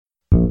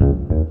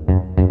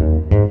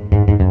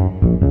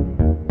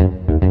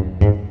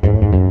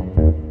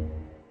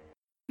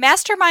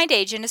Mastermind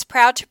Agent is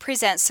proud to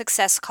present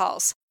Success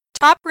Calls.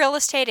 Top real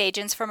estate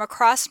agents from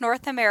across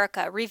North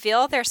America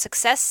reveal their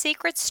success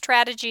secrets,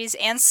 strategies,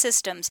 and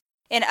systems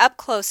in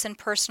up-close and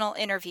personal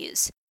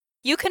interviews.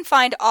 You can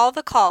find all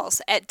the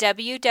calls at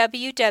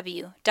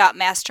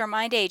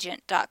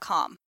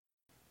www.mastermindagent.com.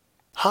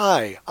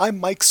 Hi, I'm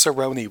Mike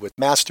Cerrone with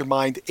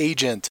Mastermind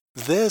Agent.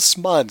 This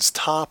month's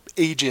top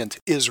agent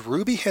is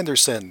Ruby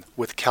Henderson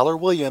with Keller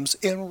Williams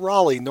in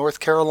Raleigh, North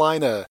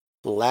Carolina.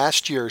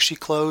 Last year, she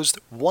closed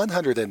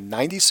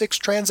 196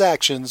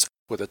 transactions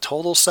with a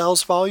total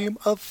sales volume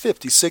of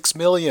 $56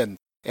 million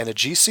and a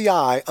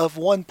GCI of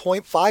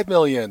 $1.5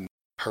 million.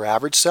 Her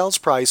average sales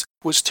price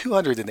was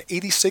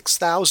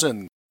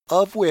 $286,000,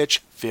 of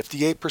which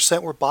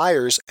 58% were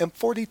buyers and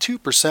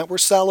 42% were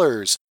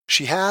sellers.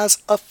 She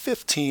has a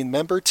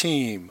 15-member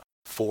team.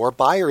 4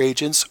 buyer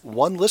agents,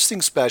 1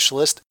 listing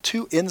specialist,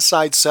 2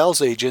 inside sales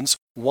agents,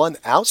 1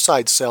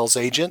 outside sales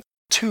agent,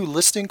 2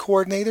 listing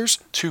coordinators,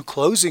 2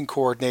 closing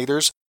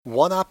coordinators,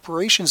 1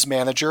 operations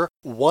manager,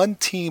 1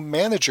 team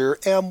manager,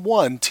 and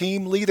 1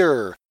 team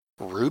leader.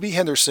 Ruby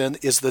Henderson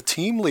is the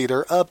team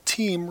leader of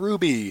Team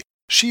Ruby.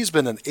 She's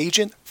been an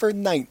agent for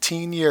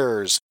 19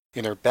 years.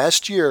 In her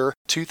best year,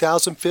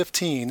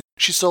 2015,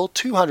 she sold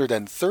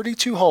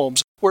 232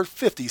 homes worth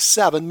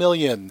 $57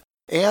 million,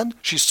 and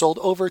she sold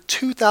over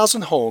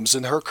 2,000 homes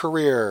in her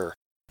career.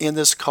 In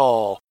this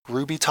call,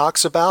 Ruby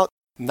talks about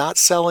not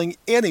selling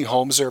any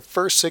homes her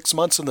first 6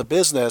 months in the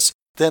business,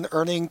 then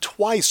earning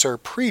twice her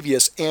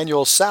previous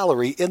annual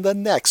salary in the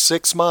next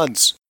 6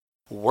 months.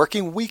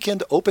 Working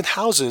weekend open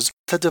houses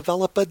to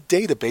develop a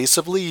database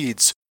of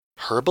leads.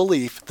 Her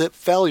belief that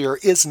failure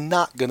is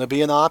not going to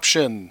be an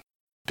option.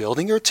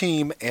 Building her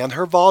team and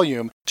her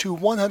volume to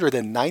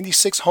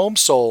 196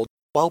 homes sold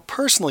while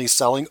personally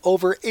selling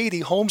over 80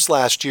 homes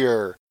last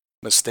year.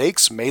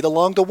 Mistakes made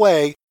along the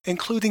way,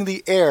 including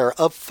the error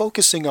of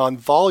focusing on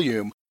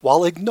volume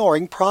while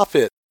ignoring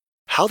profit.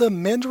 How to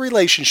mend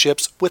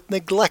relationships with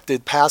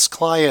neglected past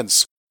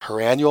clients. Her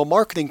annual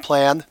marketing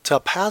plan to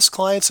past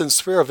clients and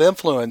sphere of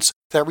influence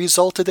that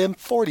resulted in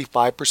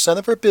 45%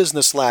 of her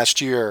business last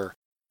year.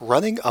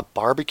 Running a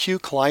barbecue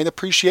client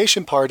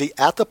appreciation party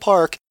at the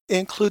park,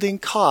 including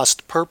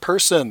cost per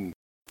person.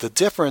 The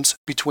difference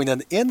between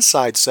an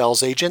inside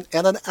sales agent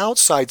and an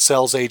outside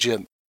sales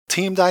agent.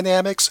 Team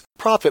dynamics,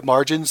 profit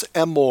margins,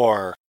 and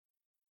more.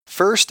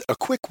 First, a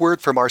quick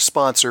word from our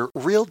sponsor,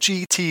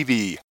 RealG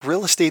TV,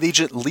 Real Estate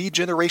Agent Lead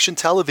Generation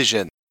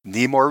Television.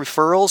 Need more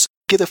referrals?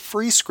 Get a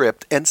free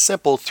script and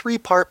simple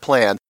 3-part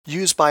plan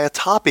used by a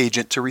top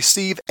agent to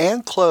receive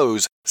and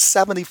close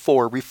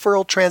 74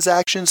 referral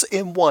transactions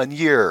in 1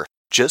 year.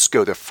 Just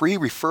go to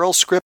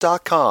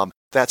freereferralscript.com.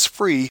 That's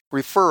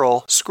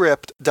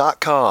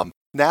freereferralscript.com.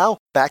 Now,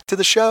 back to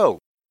the show.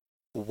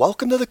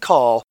 Welcome to the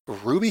call,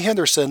 Ruby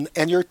Henderson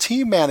and your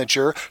team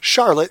manager,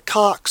 Charlotte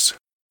Cox.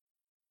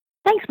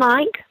 Thanks,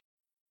 Mike.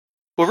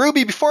 Well,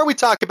 Ruby, before we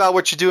talk about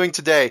what you're doing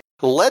today,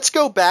 let's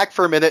go back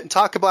for a minute and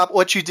talk about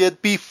what you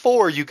did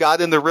before you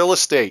got into real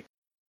estate.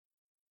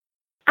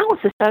 I was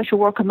a social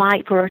worker,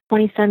 Mike, for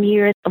 20-some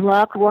years. I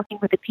loved working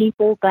with the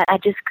people, but I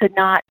just could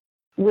not,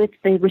 with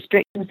the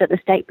restrictions that the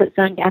state puts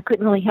on, I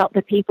couldn't really help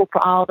the people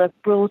for all the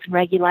rules and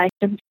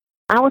regulations.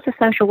 I was a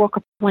social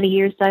worker for 20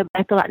 years, so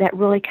I feel like that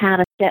really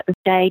kind of set the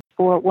stage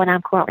for what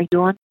I'm currently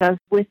doing. So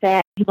with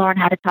that, you learn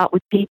how to talk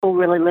with people,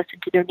 really listen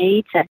to their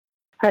needs, and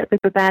hopefully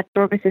provide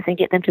services and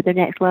get them to their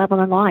next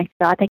level in life.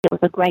 So I think it was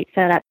a great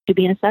setup to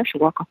being a social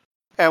worker.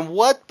 And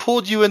what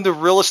pulled you into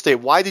real estate?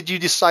 Why did you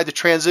decide to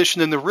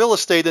transition into real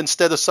estate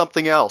instead of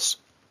something else?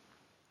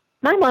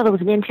 My mother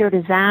was an interior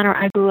designer.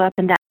 I grew up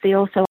in that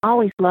field, so I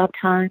always loved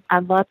homes. I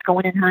loved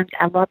going in homes.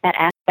 I loved that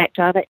aspect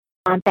of it.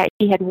 In fact,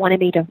 she had wanted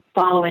me to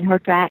follow in her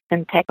tracks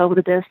and take over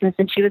the business,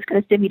 and she was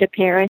going to send me to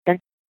Paris, and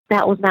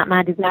that was not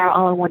my desire.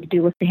 All I wanted to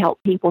do was to help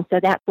people,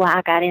 so that's why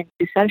I got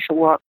into social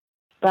work.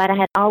 But I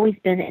had always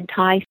been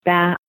enticed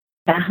by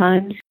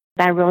homes,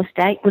 by real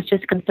estate. Was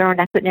just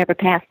concerned I could never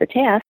pass the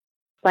test,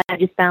 but I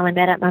just finally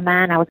made up my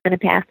mind I was going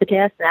to pass the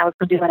test, and I was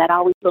going to do what I'd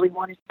always really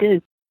wanted to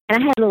do.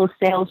 And I had little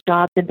sales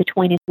jobs in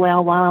between as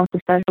well while I was a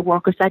social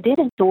worker, so I did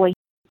enjoy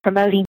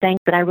promoting things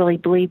that I really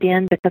believed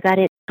in because I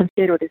didn't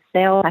consider it as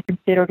sales. I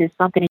considered it as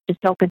something that's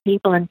just helping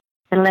people and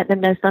let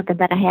them know something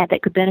that I had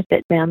that could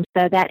benefit them.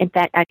 So that, in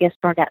fact, I guess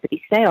turned out to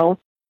be sales.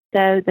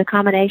 So the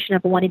combination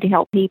of wanting to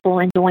help people,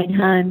 enjoying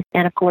homes,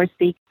 and, of course,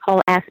 the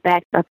whole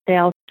aspect of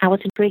sales, I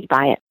was intrigued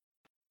by it.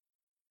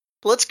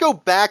 Let's go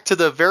back to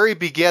the very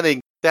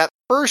beginning. That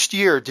first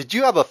year, did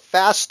you have a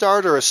fast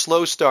start or a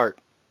slow start?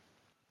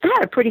 I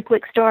had a pretty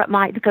quick start,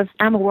 Mike, because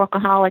I'm a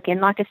workaholic.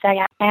 And like I say,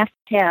 I passed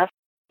the test,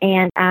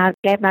 and I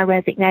gave my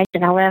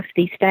resignation. I left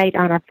the state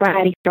on a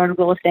Friday, started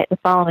real estate the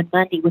following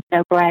Monday with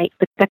no break,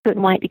 but I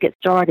couldn't wait to get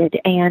started.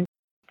 And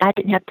I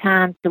didn't have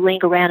time to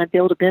linger around and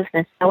build a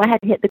business. So I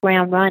had to hit the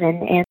ground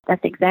running, and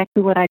that's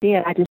exactly what I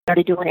did. I just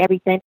started doing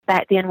everything.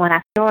 Back then when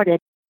I started,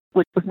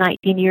 which was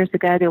 19 years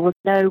ago, there was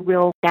no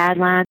real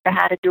guidelines for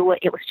how to do it.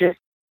 It was just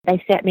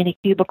they set me in a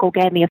cubicle,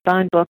 gave me a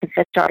phone book, and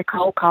said start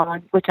cold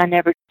calling, which I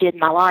never did in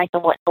my life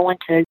and wasn't going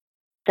to.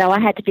 So I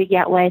had to figure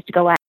out ways to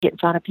go out and get in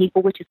front of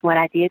people, which is what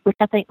I did, which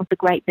I think was a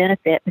great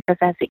benefit because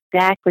that's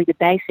exactly the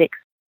basics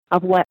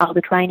of what all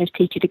the trainers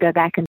teach you to go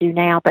back and do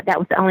now. But that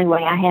was the only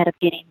way I had of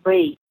getting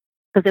leads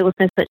because there was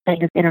no such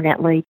thing as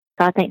internet leads.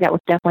 So I think that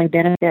was definitely a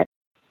benefit.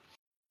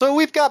 So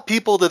we've got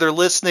people that are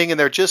listening and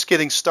they're just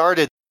getting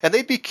started, and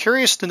they'd be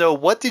curious to know,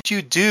 what did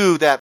you do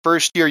that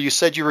first year? You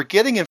said you were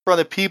getting in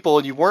front of people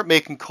and you weren't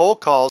making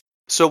cold calls.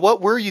 So what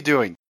were you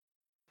doing?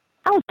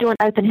 I was doing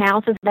open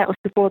houses. That was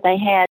before they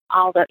had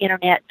all the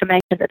internet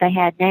information that they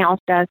had now.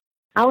 So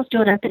I was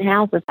doing open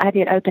houses. I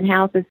did open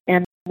houses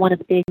in one of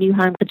the big new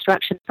home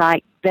construction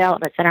site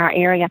developments in our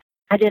area.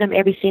 I did them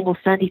every single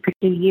Sunday for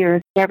 2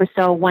 years. Never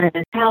sold one of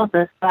those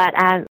houses, but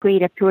I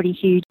created a pretty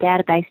huge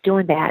database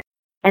doing that.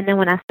 And then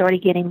when I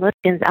started getting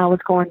listings, I was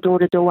going door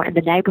to door in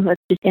the neighborhood,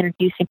 just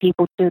introducing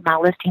people to my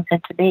listings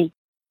and to me.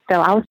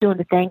 So I was doing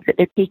the things that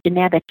they're teaching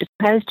now that you're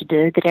supposed to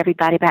do that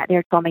everybody back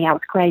there told me I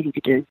was crazy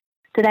to do.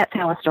 So that's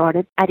how I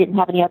started. I didn't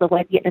have any other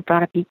way of getting in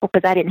front of people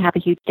because I didn't have a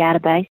huge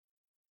database.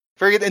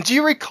 Very good. And do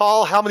you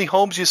recall how many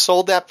homes you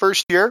sold that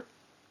first year?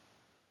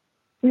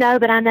 No,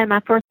 but I know my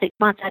first 6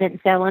 months I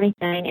didn't sell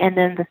anything. And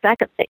then the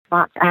second 6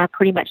 months, I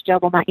pretty much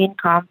doubled my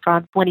income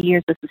from 20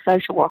 years as a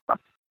social worker.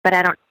 But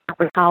I don't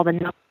recall the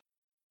number.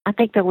 I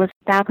think there was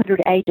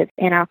 500 agents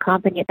in our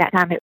company at that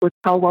time. It was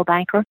Coldwell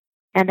Banker,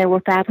 and there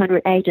were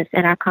 500 agents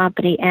in our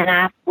company, and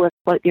I was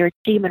their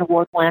Achievement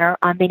Award winner,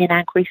 meaning I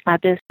increased my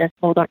business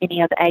more than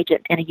any other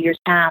agent in a year's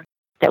time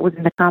that was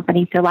in the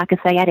company. So like I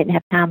say, I didn't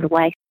have time to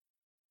waste.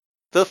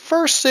 The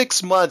first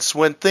 6 months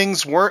when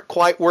things weren't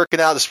quite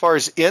working out as far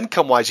as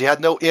income-wise, you had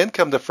no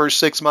income the first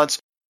 6 months,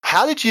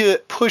 how did you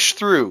push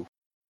through?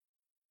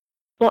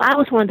 Well, I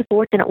was one of the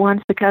fortunate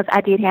ones because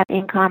I did have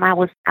income. I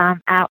was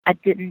out. I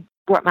didn't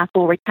work my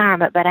full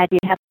retirement, but I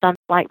did have some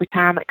slight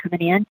retirement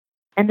coming in,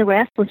 and the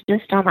rest was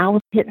just I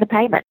was hitting the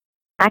payment.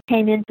 I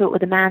came into it with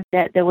the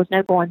mindset there was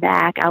no going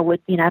back. I would,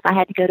 if I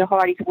had to go to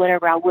Hardee's or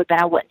whatever, I would, but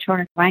I wouldn't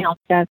turn it around.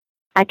 So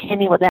I came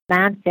in with that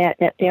mindset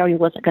that failure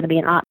wasn't going to be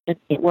an option.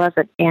 It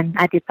wasn't, and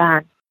I did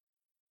fine.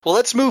 Well,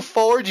 let's move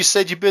forward. You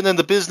said you've been in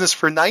the business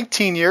for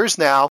 19 years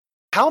now.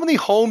 How many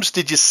homes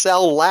did you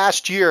sell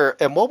last year,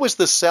 and what was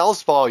the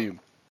sales volume?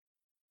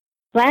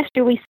 Last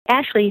year, we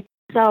actually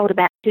sold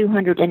about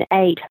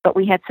 208, but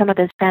we had some of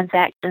those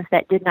transactions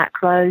that did not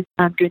close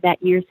during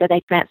that year, so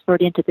they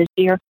transferred into this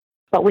year.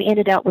 But we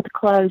ended up with a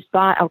closed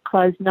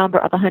number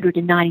of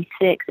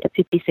 196 at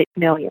 $56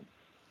 million.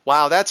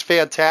 Wow, that's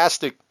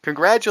fantastic.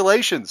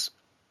 Congratulations.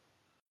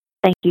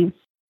 Thank you.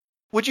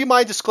 Would you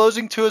mind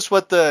disclosing to us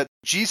what the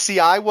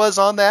GCI was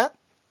on that?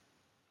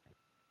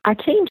 Our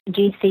team's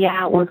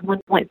GCI was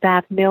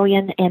 $1.5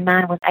 million, and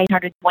mine was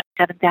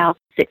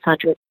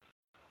 $827,600.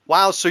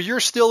 Wow, so you're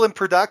still in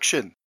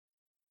production.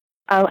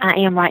 Oh, I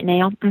am right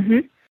now.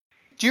 Mm-hmm.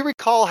 Do you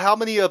recall how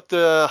many of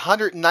the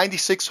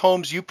 196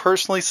 homes you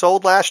personally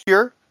sold last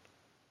year?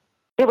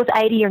 It was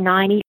 80 or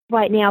 90.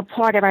 Right now,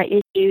 part of our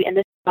issue, and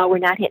this is why we're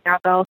not hitting our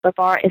goals so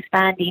far, is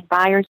finding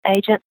buyer's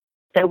agents.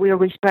 So we're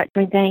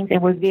restructuring things, and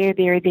we're very,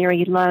 very,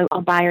 very low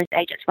on buyer's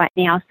agents right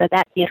now, so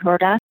that did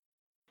hurt us.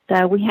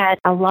 So we had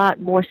a lot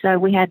more.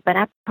 But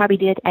I probably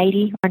did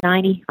 80 or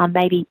 90 on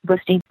maybe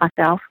listings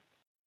myself.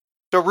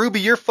 So,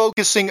 Ruby, you're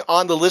focusing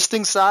on the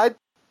listing side?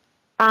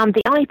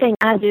 The only thing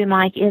I do,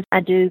 Mike, is I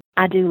do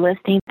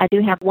listings. I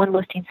do have one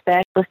listing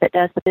specialist that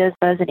does the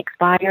FSBOs and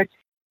expired,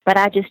 but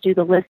I just do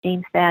the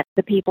listings that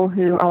the people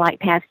who are like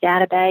past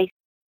database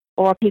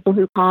or people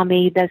who call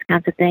me, those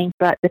kinds of things.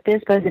 But the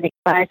FSBOs and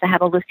expires, I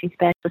have a listing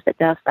specialist that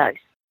does those.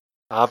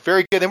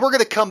 Very good. And we're going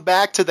to come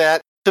back to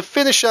that to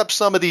finish up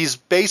some of these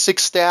basic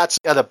stats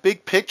at a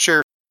big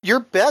picture.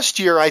 Your best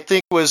year, I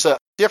think, was a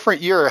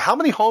different year. How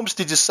many homes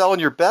did you sell in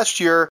your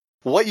best year?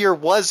 What year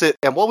was it?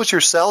 And what was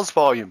your sales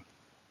volume?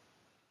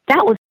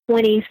 That was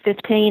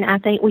 2015. I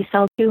think we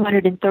sold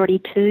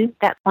 232.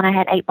 That's when I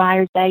had 8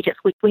 buyer's agents,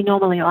 which we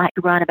normally like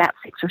to run about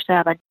 6 or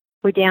 7.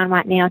 We're down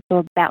right now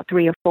to about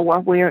 3 or 4.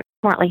 We're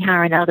currently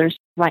hiring others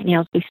right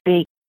now as we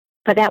speak.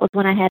 But that was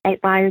when I had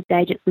 8 buyer's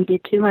agents. We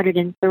did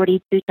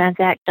 232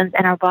 transactions,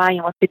 and our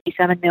volume was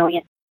 $57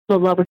 million, a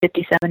little over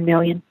 $57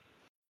 million.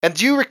 And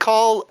do you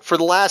recall, for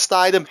the last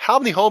item, how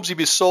many homes have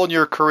you sold in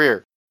your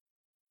career?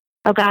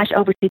 Oh, gosh,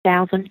 over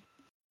 2,000.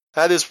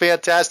 That is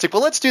fantastic.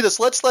 Well, let's do this.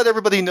 Let's let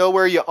everybody know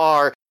where you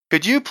are.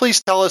 Could you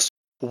please tell us,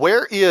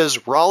 where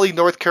is Raleigh,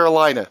 North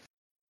Carolina?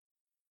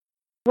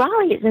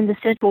 Raleigh is in the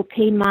central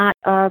Piedmont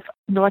of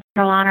North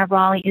Carolina.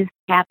 Raleigh is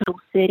the capital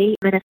city,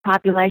 and it's a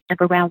population of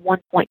around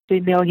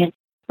 1.2 million.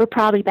 We're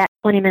probably about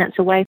 20 minutes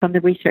away from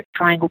the Research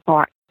Triangle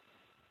Park.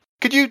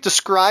 Could you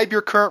describe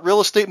your current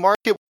real estate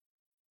market?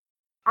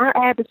 Our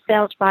average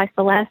sales price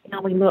the last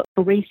time we looked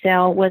for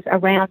resale was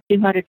around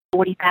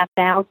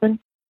 $245,000.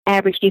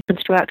 Average new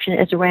construction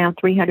is around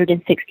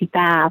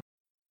 $365,000.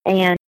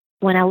 And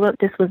when I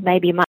looked, this was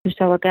maybe a month or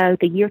so ago,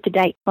 the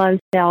year-to-date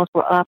closed sales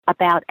were up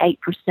about 8%.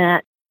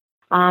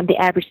 The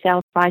average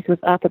sales price was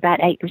up about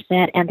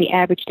 8%, and the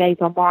average days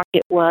on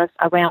market was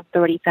around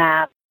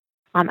 35.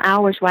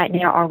 Ours right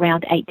now are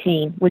around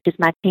 18, which is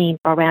my team,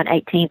 are around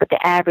 18, but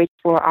the average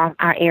for our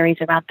area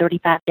is around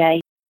 35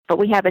 days but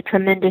we have a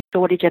tremendous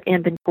shortage of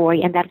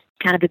inventory, and that's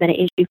kind of been an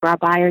issue for our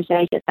buyer's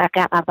agents. I've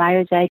got my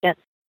buyer's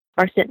agents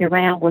are sitting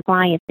around with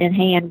clients in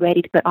hand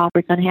ready to put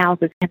offers on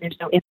houses, and there's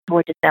no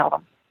inventory to sell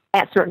them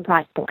at certain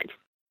price points.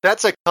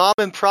 That's a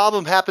common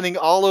problem happening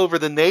all over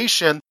the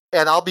nation,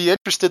 and I'll be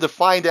interested to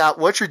find out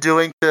what you're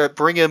doing to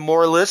bring in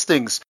more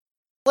listings.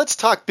 Let's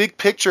talk big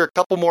picture a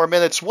couple more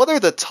minutes. What are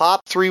the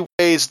top 3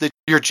 ways that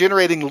you're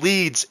generating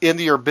leads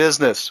into your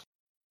business?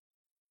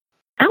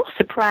 I was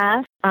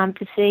surprised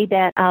to see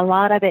that a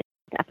lot of it,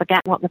 I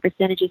forgot what the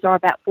percentages are,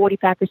 about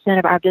 45%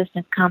 of our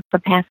business comes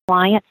from past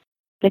clients,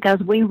 because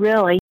we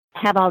really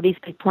have all these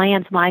big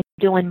plans, Mike,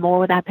 doing more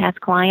with our past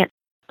clients.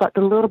 But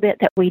the little bit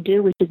that we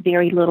do, which is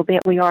very little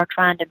bit, we are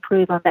trying to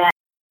improve on that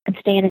and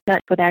staying in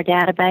touch with our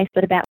database.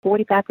 But about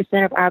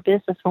 45% of our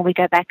business, when we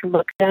go back and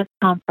look, does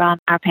come from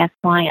our past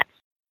clients.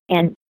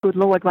 And good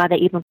Lord, why they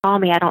even call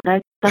me, I don't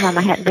know. Some of them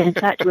I hadn't been in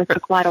touch with for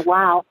quite a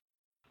while.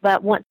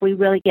 But once we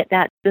really get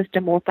that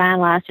system more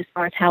finalized as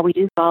far as how we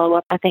do follow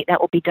up, I think that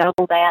will be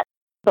double that.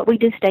 But we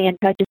do stay in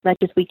touch as much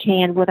as we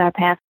can with our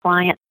past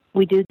clients.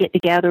 We do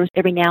get-togethers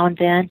every now and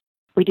then.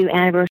 We do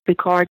anniversary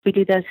cards. We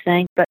do those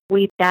things. But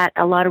we've got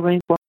a lot of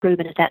room for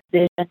improvement in that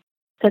division.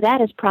 So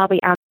that is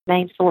probably our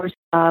main source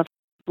of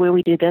where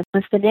we do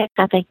business. The next,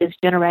 I think, is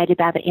generated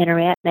by the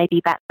internet, maybe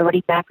about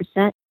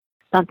 35%,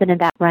 something in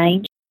that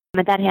range.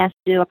 And that has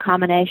to do a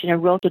combination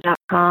of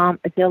Realtor.com,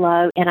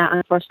 Zillow, and our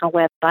own personal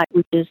website,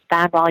 which is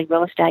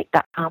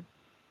FindRaleighRealEstate.com.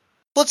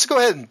 Let's go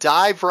ahead and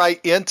dive right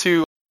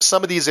into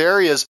some of these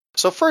areas.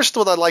 So first,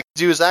 what I'd like to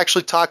do is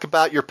actually talk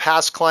about your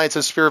past clients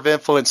and sphere of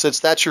influence, since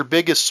that's your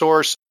biggest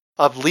source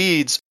of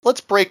leads.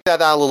 Let's break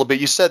that out a little bit.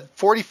 You said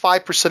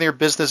 45% of your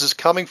business is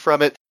coming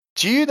from it.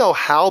 Do you know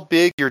how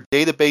big your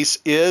database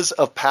is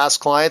of past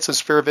clients and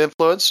sphere of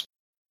influence?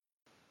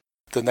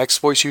 The next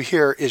voice you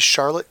hear is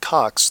Charlotte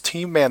Cox,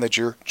 team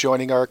manager,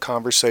 joining our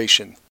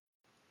conversation.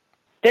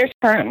 There's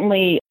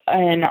currently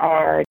in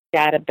our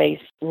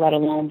database, let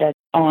alone that's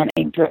on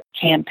a drip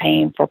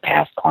campaign for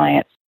past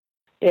clients,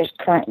 there's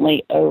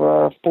currently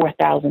over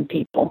 4,000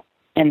 people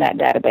in that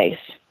database.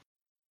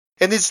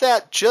 And is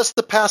that just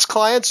the past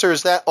clients, or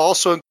does that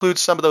also include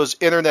some of those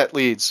internet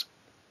leads?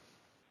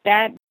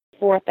 That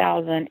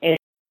 4,000 is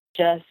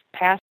just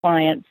past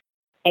clients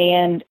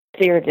and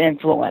sphere of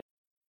influence.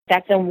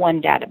 That's in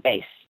one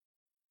database.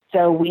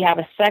 So we have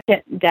a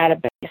second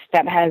database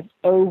that has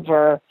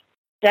over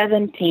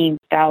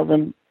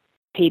 17,000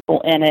 people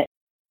in it.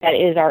 That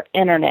is our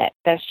internet.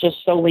 That's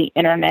just solely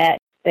internet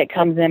that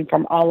comes in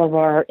from all of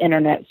our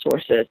internet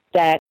sources.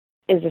 That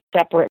is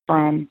separate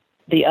from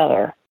the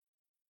other.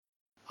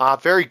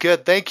 Very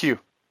good. Thank you.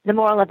 The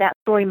moral of that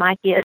story, Mike,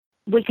 is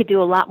we could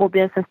do a lot more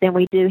business than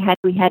we do had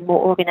we had more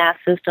organized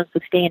systems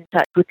to stay in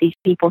touch with these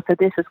people. So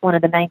this is one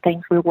of the main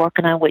things we're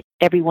working on, which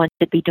everyone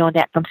should be doing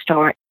that from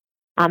start.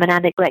 And I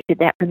neglected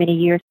that for many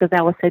years because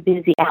I was so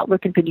busy out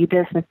looking for new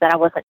business that I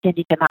wasn't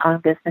tending to my own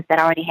business that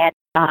I already had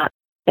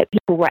that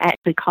people were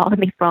actually calling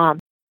me from.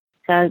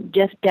 So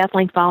just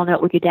definitely following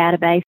up with your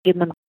database, giving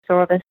them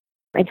service,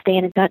 and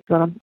staying in touch with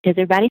them. Because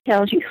everybody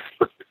tells you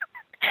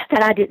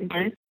that I didn't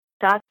do.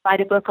 So I write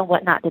a book on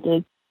what not to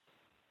do.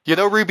 You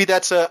know, Ruby,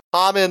 that's a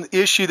common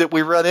issue that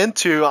we run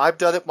into. I've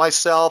done it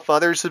myself.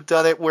 Others have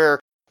done it where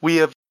we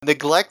have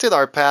neglected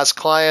our past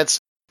clients,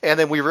 and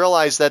then we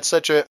realize that's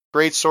such a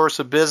great source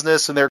of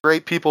business, and they're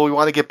great people. We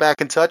want to get back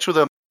in touch with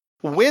them.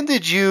 When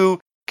did you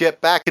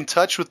get back in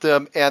touch with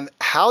them, and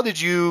how did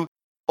you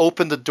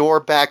open the door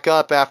back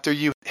up after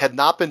you had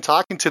not been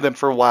talking to them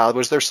for a while?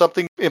 Was there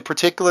something in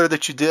particular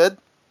that you did?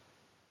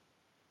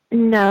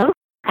 No,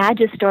 I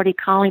just started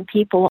calling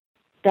people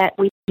that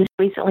we just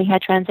recently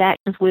had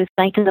transactions with,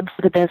 thanking them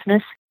for the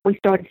business. We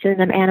started sending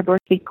them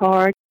anniversary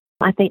cards.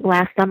 I think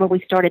last summer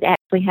we started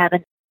actually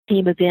having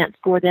team events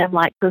for them,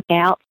 like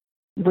cookouts.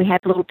 We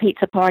have little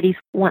pizza parties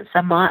once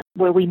a month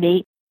where we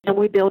meet, and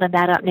we're building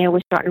that up now.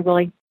 We're starting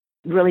to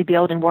really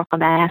build and work on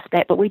that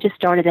aspect, but we just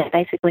started that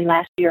basically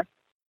last year.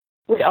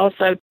 We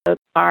also took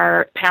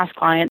our past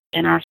clients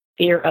in our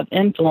sphere of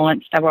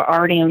influence that were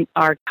already in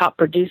our top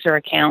producer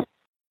account,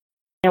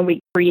 and we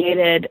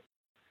created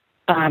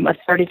a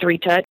 33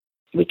 touch.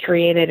 We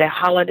created a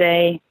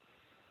holiday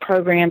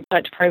program,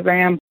 touch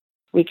program.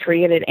 We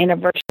created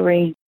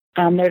anniversary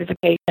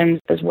notifications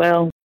as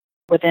well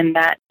within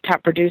that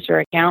top producer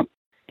account,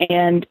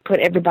 and put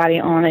everybody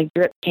on a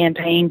drip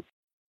campaign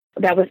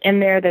that was in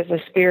there. There's a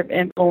sphere of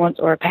influence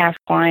or a past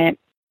client,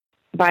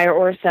 buyer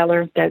or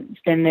seller that's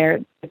in there,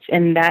 that's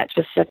in that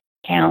specific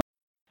account,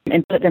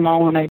 and put them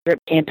all on a drip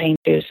campaign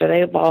too. So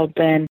they've all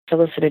been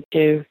solicited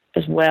to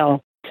as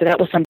well. So that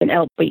was something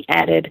else we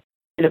added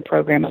to the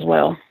program as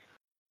well.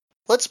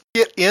 Let's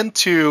get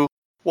into,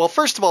 well,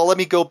 first of all, let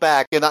me go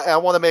back, and I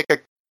want to make an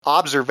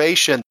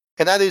observation,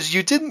 and that is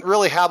you didn't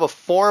really have a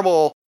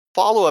formal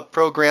follow-up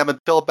program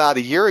until about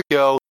a year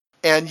ago,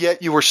 and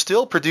yet you were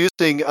still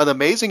producing an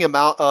amazing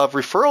amount of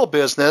referral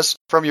business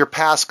from your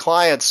past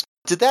clients.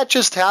 Did that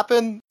just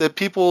happen, that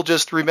people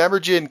just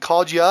remembered you and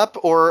called you up,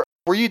 or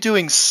were you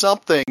doing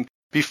something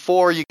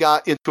before you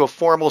got into a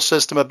formal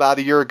system about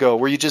a year ago?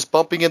 Were you just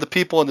bumping into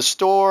people in the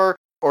store?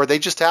 or they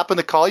just happen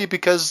to call you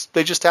because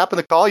they just happen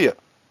to call you?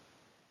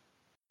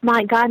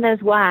 My God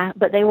knows why,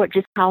 but they were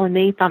just calling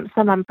me from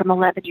some of them from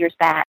 11 years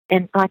back.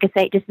 And like I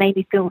say, it just made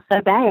me feel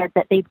so bad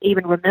that they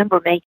even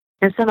remember me.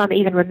 And some of them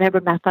even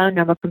remembered my phone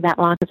number from that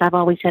long because I've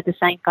always had the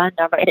same phone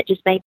number. And it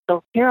just made me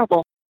feel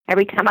terrible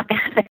every time I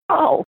got a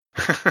call.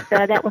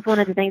 So that was one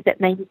of the things that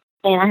made me,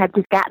 and I had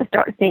just got to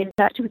start staying in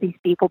touch with these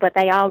people. But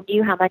they all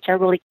knew how much I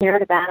really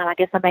cared about them. I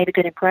guess I made a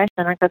good impression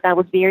because I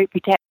was very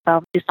protective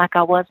of them, just like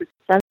I was as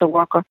a social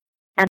worker.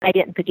 And they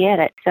didn't forget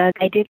it. So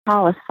they did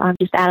call us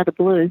just out of the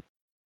blue,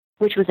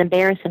 which was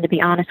embarrassing, to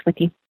be honest with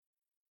you.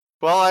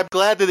 Well, I'm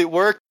glad that it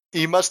worked.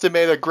 You must have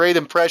made a great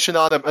impression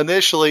on them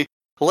initially.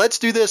 Let's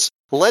do this.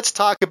 Let's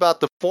talk about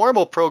the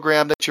formal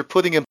program that you're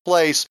putting in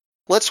place.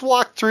 Let's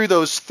walk through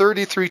those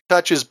 33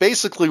 touches.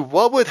 Basically,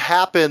 what would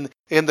happen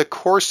in the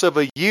course of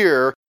a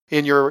year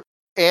in your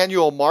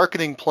annual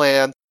marketing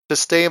plan to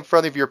stay in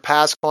front of your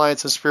past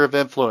clients and sphere of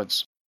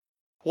influence?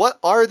 What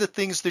are the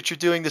things that you're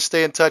doing to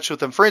stay in touch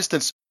with them? For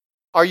instance,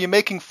 are you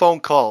making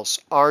phone calls?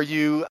 Are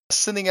you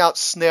sending out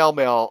snail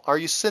mail? Are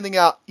you sending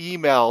out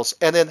emails?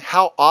 And then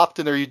how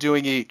often are you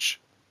doing each?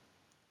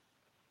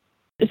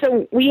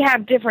 So we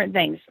have different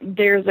things.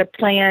 There's a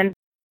plan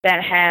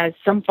that has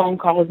some phone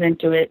calls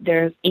into it.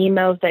 There's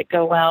emails that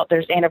go out.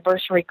 There's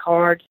anniversary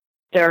cards.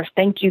 There are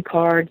thank you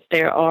cards.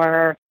 There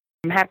are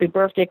happy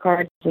birthday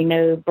cards. We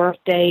know birth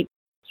date.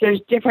 So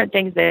there's different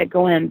things that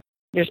go in.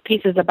 There's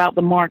pieces about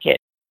the market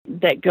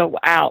that go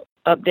out,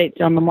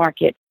 updates on the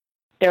market.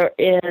 There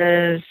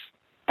is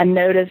a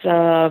notice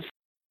of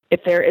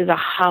if there is a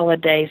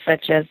holiday,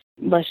 such as,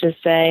 let's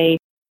just say,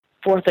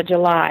 4th of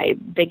July.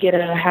 They get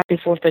a happy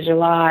 4th of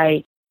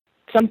July,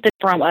 something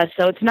from us.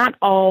 So it's not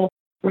all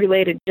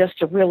related just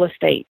to real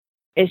estate.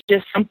 It's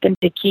just something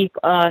to keep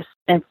us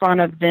in front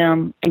of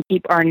them and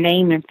keep our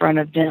name in front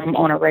of them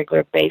on a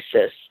regular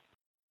basis.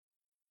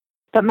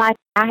 But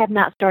I have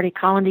not started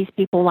calling these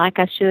people like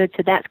I should,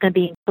 so that's going to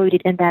be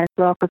included in that as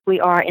well because we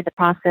are in the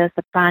process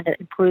of trying to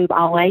improve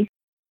always.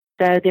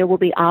 So there will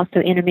be also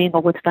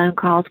intermingled with phone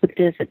calls, with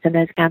visits, and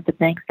those kinds of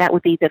things. That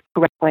would be the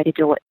correct way to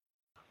do it.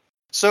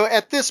 So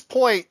at this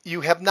point,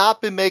 you have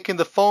not been making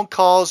the phone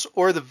calls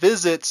or the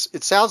visits.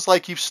 It sounds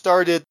like you've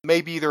started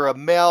maybe either a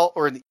mail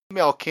or an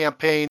email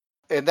campaign,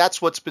 and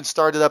that's what's been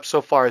started up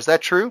so far. Is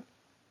that true?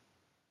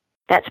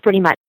 That's pretty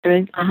much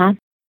true.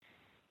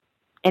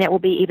 And it will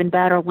be even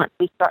better once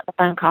we start the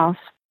phone calls.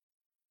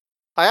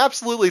 I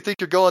absolutely think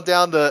you're going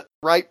down the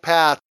right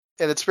path,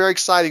 and it's very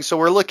exciting. So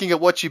we're looking at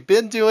what you've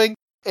been doing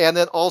and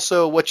then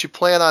also what you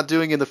plan on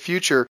doing in the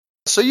future.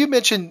 So you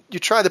mentioned you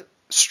try to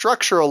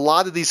structure a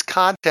lot of these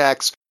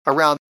contacts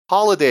around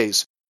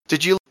holidays.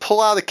 Did you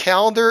pull out a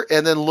calendar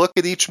and then look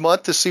at each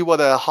month to see what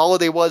a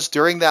holiday was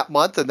during that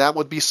month, and that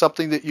would be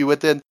something that you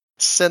would then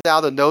send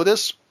out a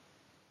notice?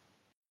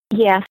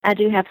 Yes, I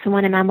do have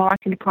someone in my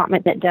marketing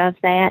department that does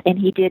that, and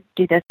he did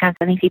do those kinds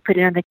of things. He put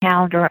it on the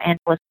calendar and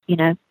was,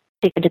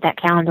 sticking to that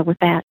calendar with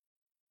that.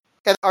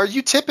 And are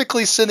you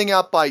typically sending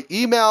out by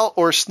email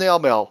or snail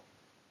mail?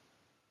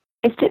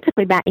 It's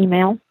typically by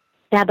email.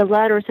 Now, the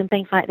letters and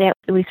things like that,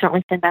 we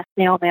certainly send by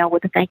snail mail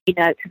with the thank you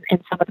notes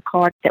and some of the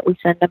cards that we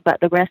send them, but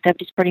the rest of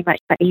it is pretty much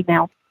by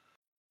email.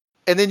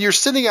 And then you're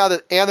sending out an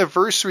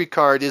anniversary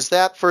card. Is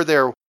that for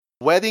their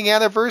wedding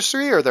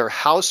anniversary or their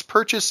house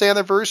purchase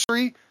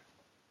anniversary?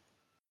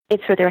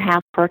 It's for their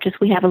house purchase.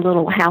 We have a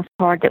little house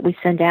card that we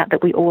send out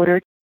that we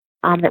ordered,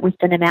 that we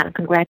send them out and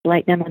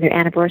congratulate them on their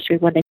anniversary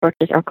when they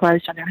purchase or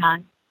close on their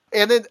home.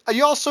 And then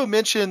you also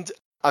mentioned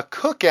a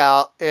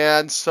cookout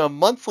and some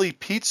monthly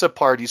pizza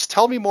parties.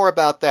 Tell me more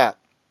about that.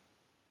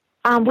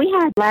 We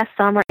had last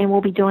summer, and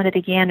we'll be doing it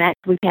again.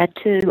 Actually, we've had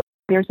two.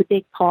 There's a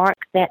big park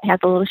that has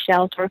a little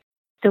shelter,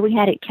 so we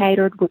had it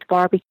catered with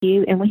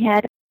barbecue, and we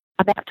had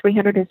about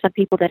 300 and some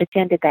people that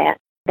attended that.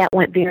 That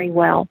went very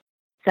well.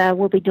 So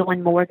we'll be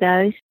doing more of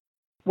those.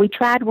 We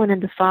tried one in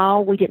the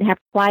fall. We didn't have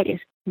quite as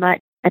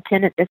much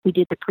attendance as we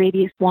did the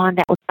previous one.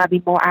 That was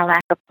probably more our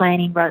lack of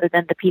planning rather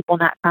than the people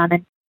not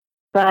coming.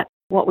 But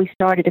what we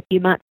started a few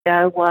months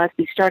ago was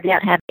we started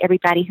out having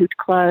everybody who'd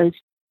closed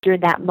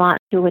during that month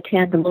to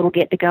attend a little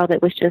get-together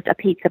that was just a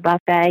pizza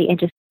buffet and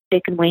just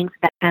chicken wings,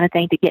 that kind of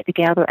thing, to get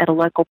together at a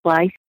local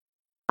place.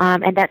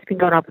 And that's been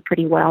going over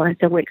pretty well. And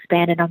so we're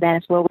expanding on that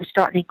as well. We're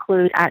starting to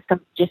include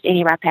just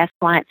any of our past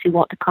clients who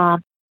want to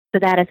come. So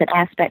that is an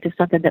aspect of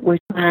something that we're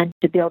trying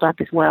to build up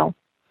as well.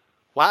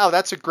 Wow,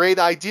 that's a great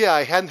idea.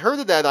 I hadn't heard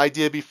of that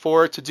idea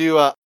before, to do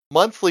a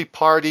monthly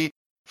party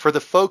for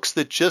the folks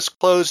that just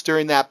closed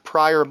during that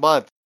prior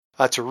month,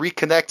 to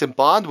reconnect and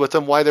bond with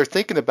them while they're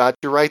thinking about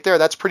you right there.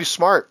 That's pretty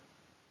smart.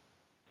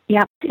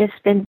 Yep, it's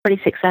been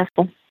pretty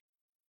successful.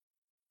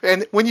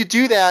 And when you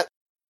do that,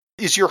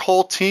 is your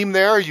whole team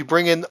there? You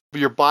bring in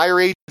your buyer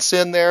agents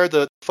in there,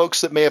 the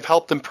folks that may have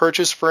helped them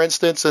purchase, for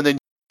instance, and then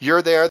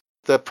you're there,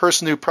 the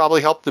person who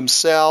probably helped them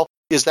sell.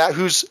 Is that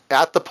who's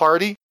at the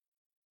party?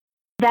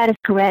 That is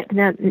correct.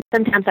 Now,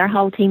 sometimes our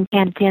whole team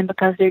can't attend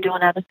because they're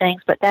doing other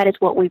things, but that is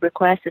what we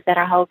request, is that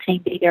our whole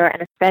team be there,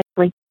 and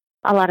especially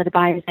a lot of the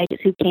buyer's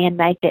agents who can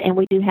make it, and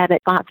we do have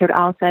it sponsored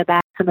also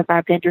by some of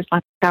our vendors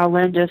like our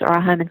lenders or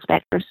our home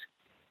inspectors.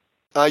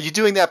 Are you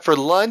doing that for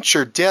lunch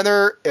or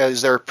dinner?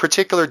 Is there a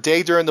particular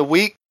day during the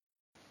week?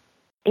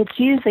 It's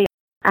usually,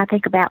 I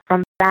think, about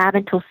from 5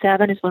 until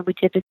 7 is when we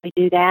typically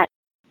do that.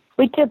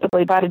 We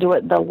typically try to do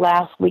it the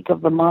last week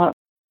of the month,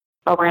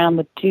 around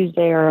the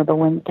Tuesday or the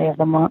Wednesday of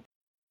the month.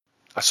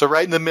 So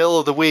right in the middle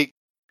of the week.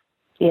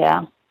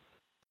 Yeah.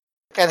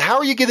 And how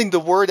are you getting the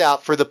word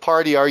out for the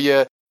party? Are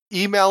you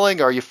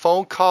emailing? Are you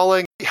phone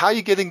calling? How are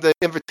you getting the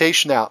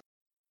invitation out?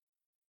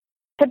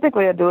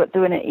 Typically, I do it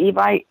through an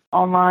Evite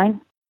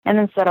online and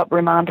then set up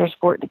reminders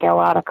for it to go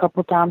out a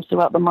couple of times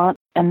throughout the month.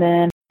 And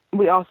then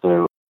we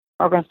also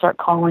are going to start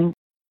calling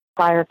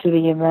prior to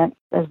the event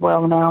as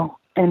well now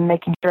and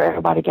making sure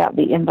everybody got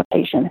the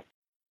invitation.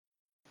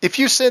 If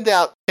you send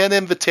out 10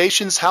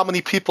 invitations, how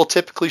many people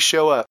typically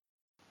show up?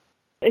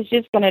 It's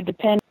just going to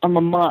depend on the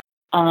month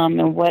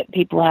and what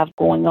people have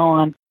going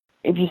on.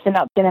 If you send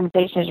out 10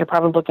 invitations, you're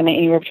probably looking at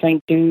anywhere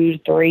between 2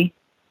 to 3.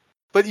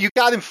 But you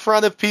got in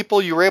front of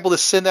people, you were able to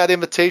send that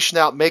invitation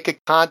out, make a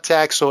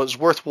contact so it was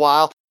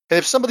worthwhile. And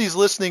if somebody's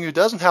listening who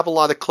doesn't have a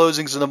lot of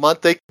closings in a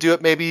month, they can do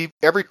it maybe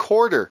every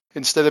quarter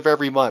instead of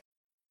every month.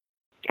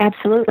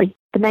 Absolutely.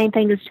 The main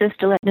thing is just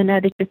to let them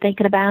know that you're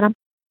thinking about them.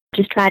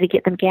 Just try to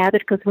get them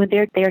gathered, because when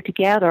they're there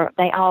together,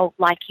 they all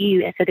like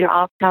you, and so they're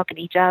all talking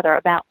to each other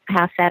about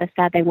how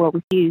satisfied they were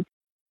with you.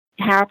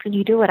 How can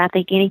you do it? I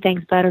think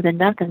anything's better than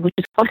nothing, which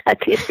is what I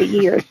did for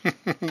years.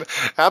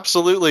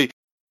 Absolutely.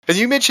 And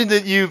you mentioned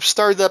that you've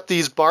started up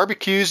these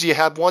barbecues. You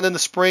had one in the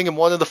spring and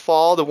one in the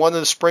fall. The one in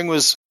the spring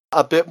was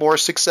a bit more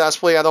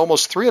successful. You had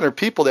almost 300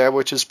 people there,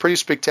 which is pretty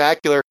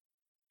spectacular.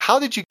 How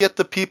did you get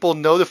the people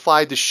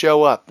notified to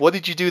show up? What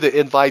did you do to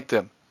invite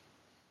them?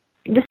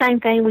 The same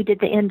thing. We did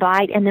the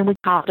invite, and then we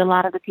called a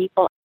lot of the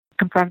people,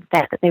 confirmed the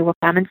fact that they were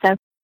coming. So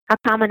a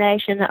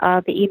combination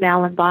of the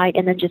email invite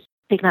and then just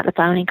picking up the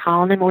phone and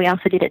calling them. We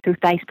also did it through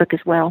Facebook as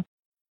well.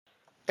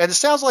 And it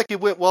sounds like it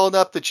went well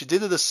enough that you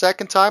did it a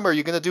second time. Are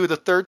you going to do it a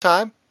third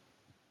time?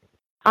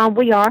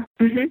 We are.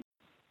 Mm-hmm.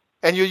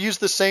 And you'll use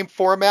the same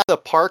format, a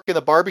park and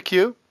a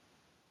barbecue?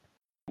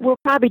 We'll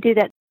probably do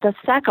that. The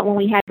second one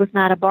we had was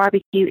not a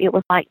barbecue. It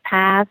was like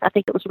pies. I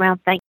think it was around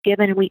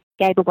Thanksgiving, and we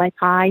gave away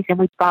pies, and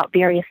we bought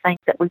various things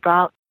that we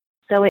bought.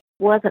 So it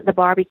wasn't the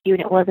barbecue,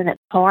 and it wasn't at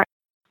the park.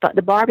 But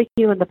the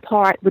barbecue and the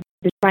park with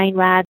the train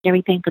rides and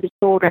everything for the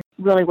children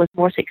really was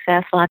more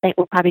successful. I think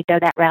we'll probably go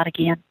that route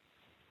again.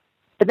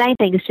 The main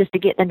thing is just to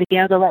get them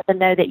together, let them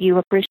know that you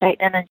appreciate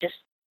them, and just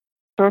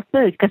serve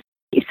food. Because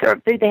you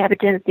serve food, they have a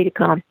tendency to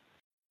come.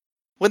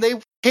 When they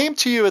came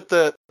to you at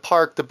the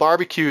park, the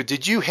barbecue,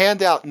 did you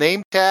hand out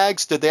name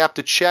tags? Did they have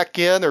to check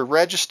in or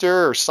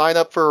register or sign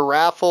up for a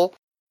raffle?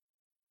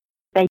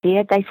 They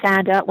did. They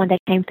signed up when they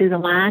came through the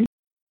line.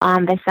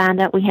 They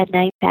signed up. We had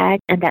name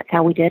tags, and that's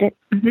how we did it.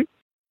 Mm-hmm.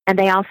 And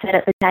they all sat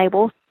at the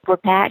tables, were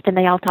packed, and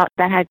they all talked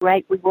about how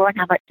great we were and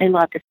how much they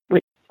loved us,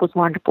 which was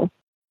wonderful.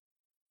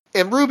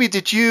 And Ruby,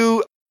 did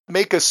you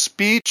make a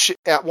speech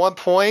at one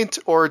point,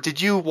 or did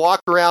you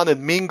walk around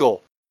and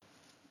mingle?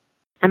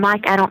 And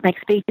Mike, I don't make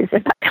speeches,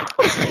 if I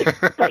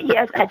don't. But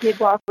yes, I did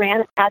walk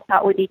around. I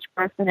talked with each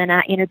person, and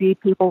I interviewed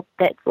people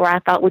that where I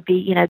thought would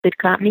be, good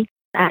company.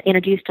 I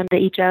introduced them to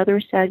each other.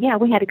 So yeah,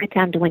 we had a good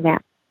time doing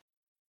that.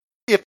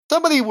 If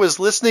somebody was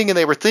listening and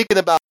they were thinking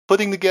about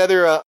putting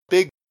together a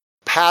big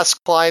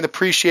past client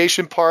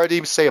appreciation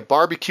party, say a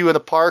barbecue in a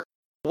park,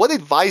 what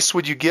advice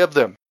would you give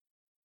them?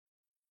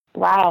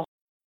 Wow,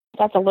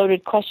 that's a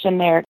loaded question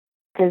there,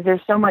 because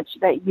there's so much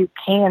that you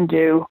can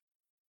do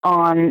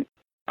on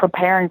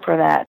preparing for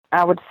that.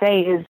 I would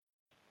say is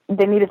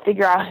they need to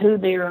figure out who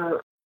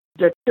their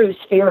true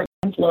sphere of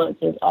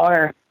influences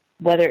are,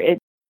 whether it's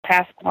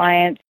past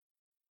clients,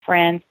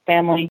 friends,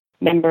 family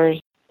members,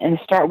 and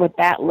start with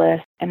that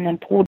list, and then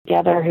pull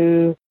together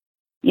who,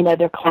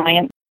 their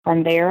clients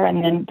from there,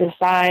 and then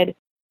decide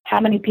how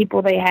many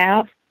people they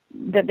have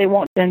that they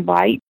want to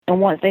invite.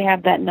 And once they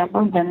have that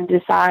number, then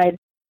decide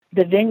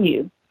the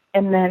venue.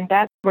 And then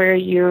that's where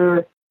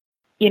you're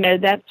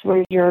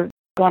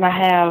going to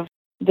have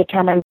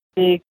determined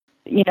the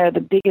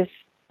biggest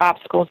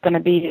obstacle is going to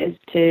be is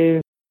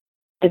to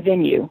the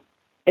venue.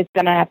 It's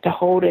going to have to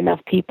hold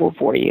enough people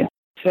for you.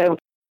 So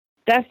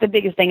that's the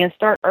biggest thing, is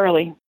start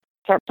early.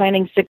 Start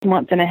planning 6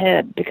 months in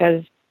ahead,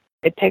 because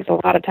it takes a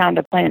lot of time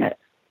to plan it.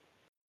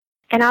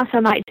 And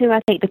also, Mike, too, I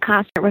think the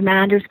constant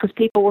reminders, because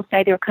people will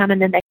say they're coming,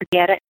 then they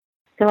forget it.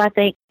 So I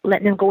think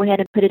letting them go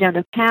ahead and put it on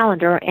their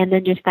calendar, and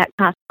then just that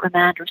constant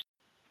reminders.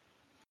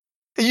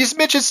 You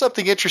mentioned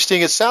something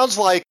interesting. It sounds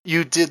like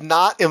you did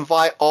not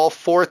invite all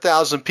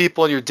 4,000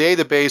 people in your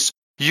database.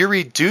 You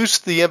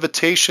reduced the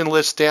invitation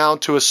list down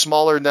to a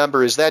smaller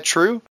number. Is that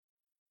true?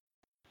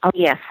 Oh,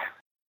 yes.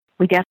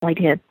 We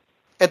definitely did.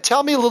 And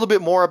tell me a little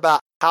bit more about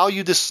how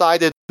you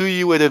decided who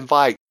you would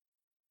invite.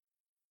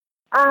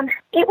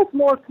 It was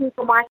more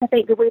people, Mike, I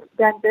think, that we've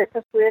done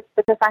business with,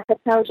 because like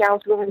I told you, I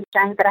was really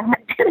ashamed that I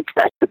hadn't been in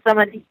touch with some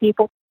of these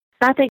people.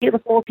 So I think it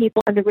was more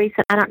people in the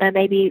recent,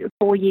 maybe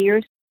 4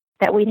 years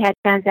that we'd had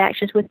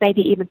transactions with,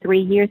 maybe even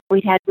 3 years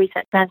we'd had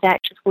recent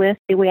transactions with,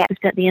 that we actually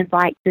sent the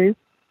invite to.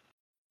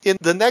 In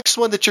the next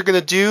one that you're going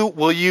to do,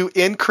 will you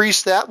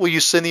increase that? Will you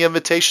send the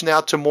invitation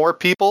out to more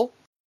people?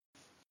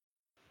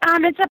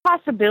 It's a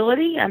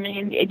possibility. I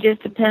mean, it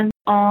just depends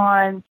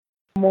on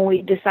when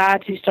we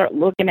decide to start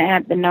looking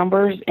at the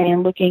numbers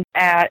and looking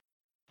at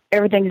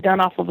everything's done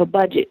off of a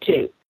budget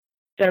too.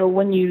 So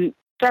when you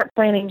start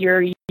planning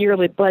your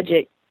yearly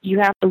budget, you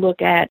have to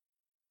look at,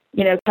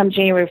 come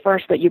January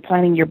 1st, what you're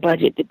planning your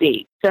budget to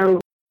be.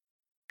 So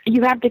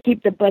you have to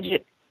keep the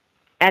budget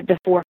at the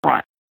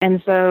forefront.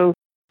 And so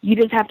you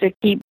just have to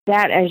keep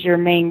that as your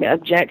main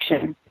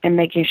objection and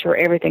making sure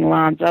everything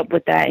lines up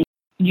with that.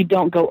 You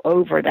don't go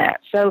over that.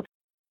 So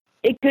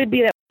it could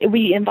be that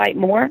we invite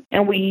more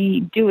and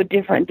we do a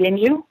different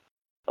venue,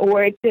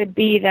 or it could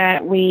be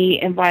that we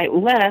invite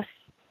less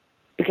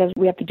because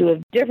we have to do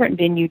a different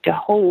venue to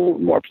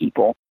hold more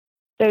people.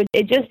 So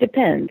it just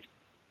depends.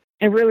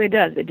 It really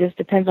does. It just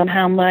depends on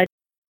how much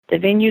the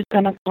venue's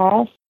going to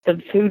cost,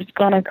 the food's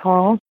going to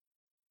cost.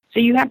 So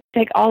you have to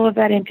take all of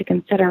that into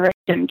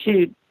consideration,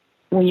 too,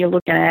 when you're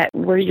looking at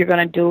where you're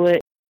going to do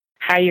it,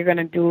 how you're going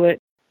to do it,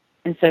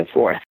 and so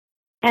forth.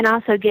 And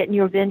also getting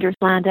your vendors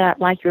lined up,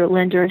 like your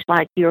lenders,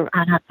 like your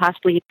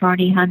possibly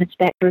attorney, home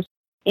inspectors,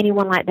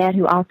 anyone like that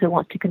who also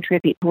wants to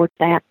contribute towards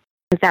that,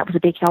 because that was a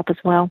big help as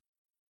well.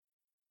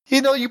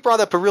 You brought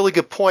up a really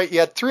good point. You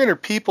had 300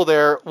 people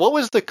there. What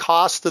was the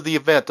cost of the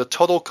event, the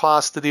total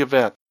cost of the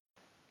event?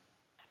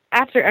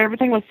 After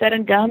everything was said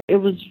and done, it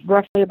was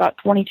roughly about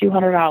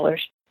 $2,200.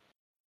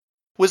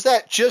 Was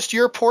that just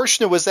your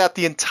portion, or was that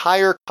the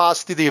entire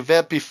cost of the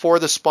event before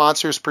the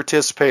sponsors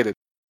participated?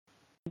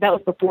 That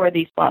was before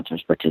these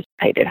sponsors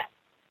participated.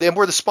 And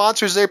were the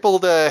sponsors able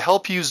to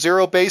help you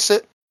zero-base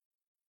it?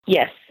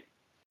 Yes.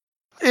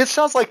 It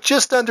sounds like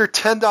just under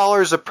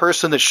 $10 a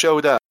person that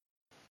showed up.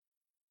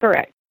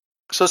 Correct.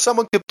 So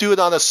someone could do it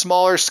on a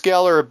smaller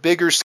scale or a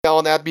bigger scale,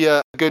 and that'd be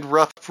a good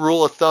rough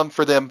rule of thumb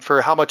for them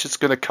for how much it's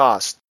going to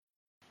cost.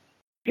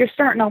 If you're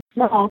starting off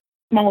small,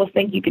 smallest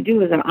thing you could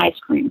do is an ice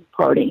cream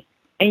party.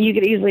 And you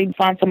could easily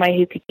find somebody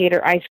who could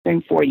cater ice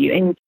cream for you.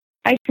 And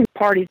ice cream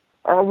parties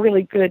are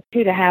really good,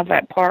 too, to have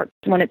at parks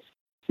when it's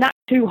not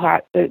too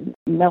hot, so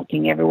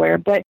melting everywhere.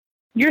 But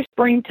your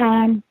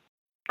springtime,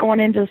 going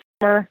into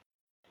summer,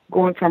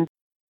 going from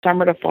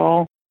summer to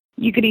fall,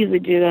 you could easily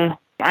do an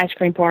ice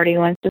cream party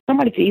one. So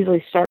somebody could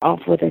easily start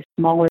off with a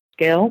smaller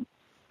scale.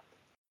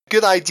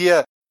 Good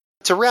idea.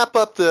 To wrap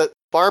up the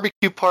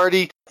barbecue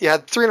party, you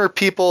had 300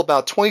 people,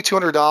 about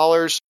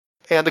 $2,200.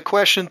 And the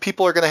question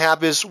people are going to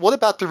have is, what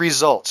about the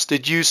results?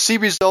 Did you see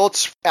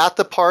results at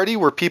the party?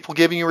 Were people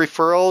giving you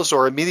referrals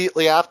or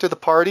immediately after the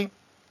party?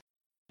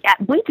 Yeah,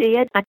 we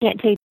did. I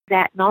can't tell you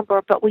that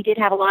number, but we did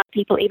have a lot of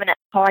people even at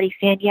the party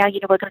saying, yeah,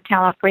 we're going to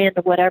tell our friends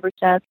or whatever.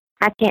 So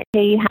I can't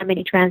tell you how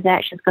many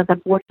transactions because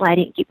unfortunately I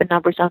didn't keep the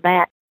numbers on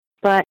that.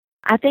 But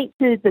I think,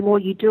 too, the more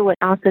you do it,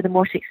 also the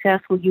more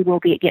successful you will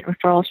be at getting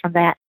referrals from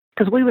that.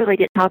 Because we really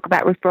didn't talk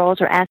about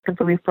referrals or asking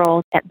for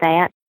referrals at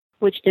that,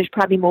 which there's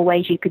probably more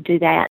ways you could do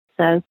that.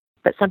 So,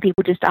 but some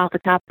people just off the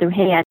top of their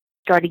head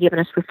started giving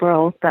us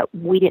referrals, but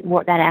we didn't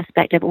work that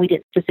aspect of it. We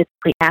didn't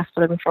specifically ask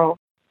for the referral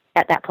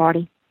at that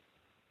party.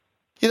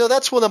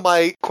 That's one of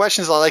my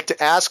questions I like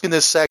to ask in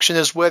this section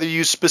is whether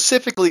you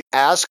specifically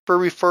ask for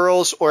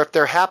referrals or if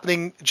they're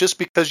happening just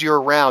because you're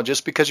around,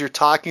 just because you're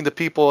talking to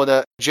people in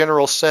a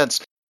general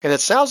sense. And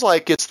it sounds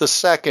like it's the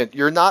second.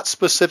 You're not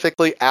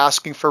specifically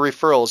asking for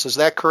referrals. Is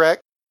that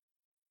correct?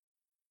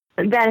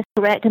 That is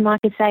correct. And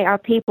like I say, our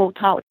people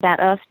talked about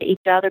us to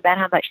each other, about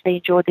how much they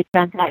enjoyed the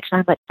transaction,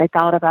 how much they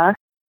thought of us.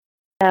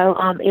 So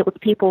it was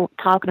people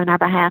talking on our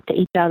behalf to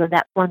each other.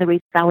 That's one of the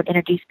reasons I would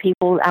introduce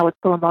people. I would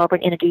pull them over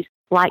and introduce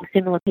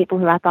similar people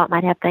who I thought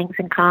might have things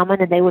in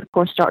common, and they would, of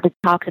course, start to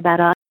talk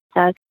about us.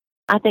 So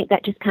I think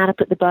that just kind of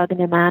put the bug in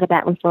their mind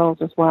about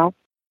referrals as well.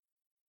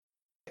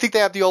 I think they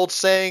have the old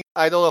saying,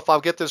 I don't know if I'll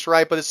get this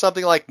right, but it's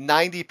something like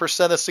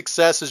 90% of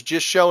success is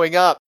just showing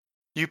up.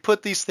 You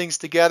put these things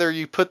together,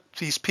 you put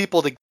these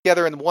people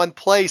together in one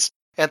place,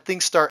 and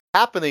things start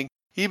happening.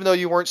 Even though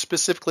you weren't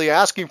specifically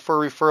asking for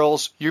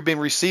referrals, you've been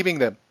receiving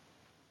them.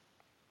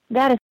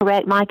 That is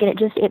correct, Mike, and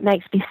it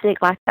makes me sick.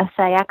 Like I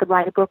say, I could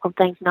write a book on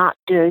things not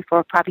to do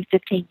for probably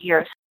 15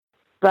 years.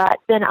 But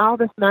then all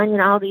this money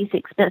and all these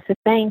expensive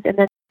things, and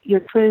then your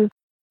true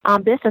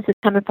business is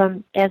coming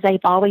from, as they've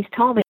always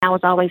told me, I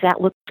was always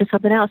out looking for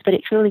something else, but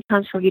it truly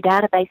comes from your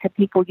database of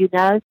people you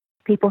know,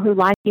 people who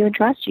like you and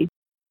trust you.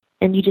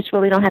 And you just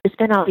really don't have to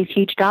spend all these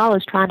huge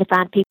dollars trying to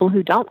find people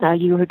who don't know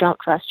you or who don't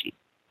trust you.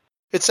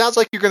 It sounds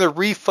like you're going to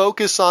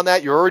refocus on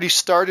that. You already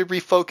started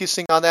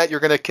refocusing on that. You're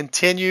going to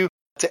continue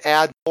to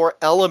add more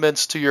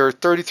elements to your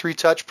 33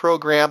 Touch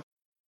program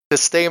to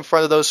stay in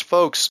front of those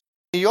folks.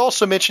 You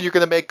also mentioned you're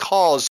going to make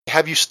calls.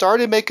 Have you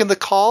started making the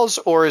calls,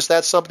 or is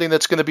that something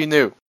that's going to be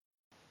new?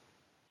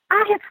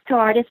 I have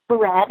started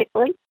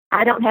sporadically.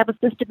 I don't have a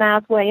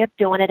systemized way of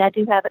doing it. I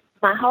do have it.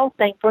 My whole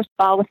thing, first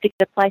of all, was to get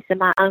a place in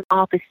my own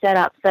office set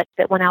up such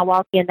that when I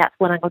walk in, that's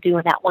what I'm going to do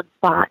in that one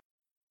spot.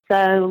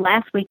 So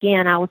last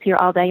weekend, I was here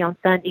all day on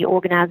Sunday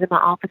organizing my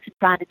office and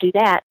trying to do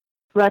that,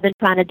 rather than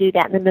trying to do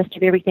that in the midst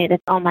of everything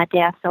that's on my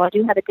desk. So I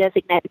do have a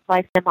designated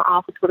place in my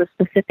office with a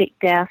specific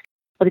desk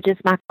with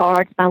just my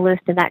cards, my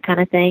list, and that kind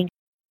of thing.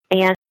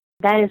 And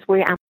that is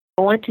where I'm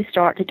going to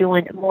start to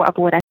doing more of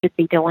what I should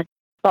be doing.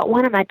 But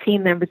one of my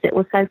team members, it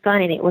was so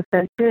funny and it was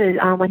so true,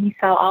 when he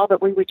saw all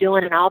that we were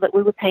doing and all that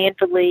we were paying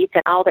for leads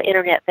and all the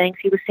internet things,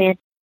 he was saying,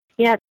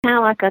 yeah, it's kind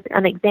of like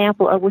an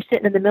example of we're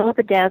sitting in the middle of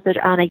the desert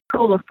on a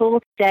cooler full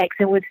of steaks,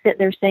 and we're sitting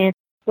there saying,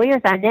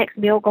 where's our next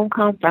meal going to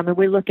come from? And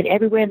we're looking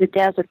everywhere in the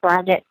desert for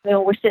our next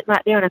meal. We're sitting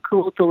right there in a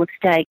cooler full of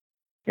steaks.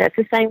 That's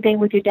the same thing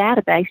with your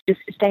database.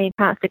 Just to stay in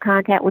constant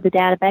contact with the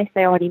database.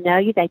 They already know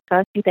you. They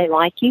trust you. They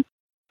like you.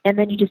 And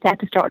then you just have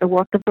to start to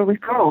work them for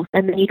referrals.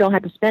 And then you don't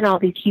have to spend all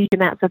these huge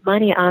amounts of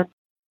money on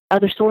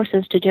other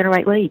sources to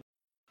generate leads.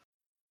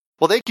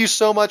 Well, thank you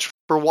so much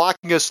for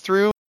walking us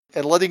through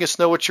and letting us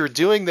know what you're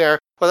doing there.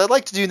 What I'd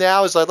like to do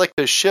now is I'd like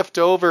to shift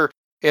over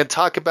and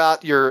talk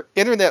about your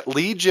internet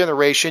lead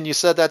generation. You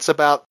said that's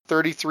about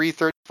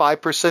 35%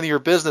 of your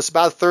business,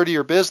 about a third of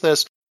your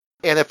business.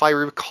 And if I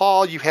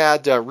recall, you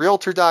had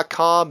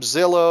Realtor.com,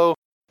 Zillow,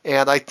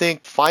 and I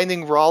think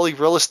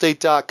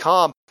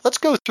FindingRaleighRealEstate.com. Let's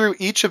go through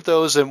each of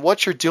those and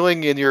what you're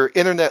doing in your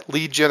internet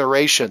lead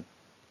generation.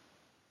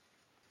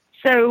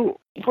 So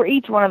for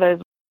each one of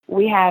those,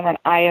 we have an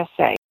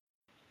ISA,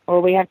 or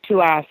we have two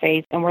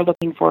ISAs, and we're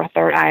looking for a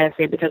third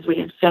ISA because we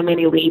have so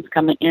many leads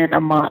coming in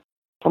a month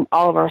from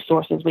all of our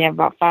sources. We have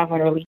about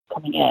 500 leads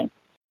coming in.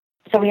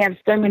 So we have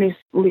so many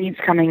leads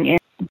coming in,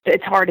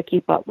 it's hard to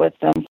keep up with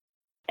them.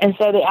 And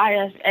so the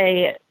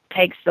ISA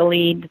takes the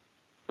lead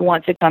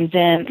once it comes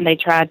in, and they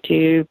try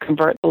to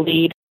convert the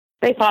lead.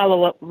 They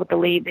follow up with the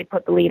lead. They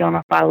put the lead on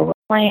a follow-up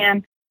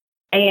plan,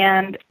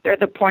 and they're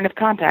the point of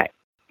contact.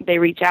 They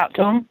reach out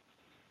to them.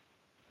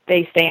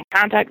 They stay in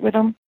contact with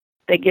them.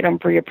 They get them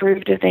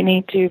pre-approved if they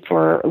need to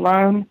for a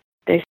loan.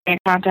 They stay in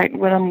contact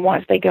with them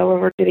once they go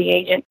over to the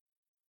agent,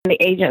 and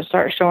the agent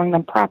starts showing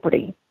them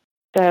property.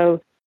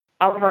 So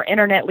all of our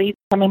internet leads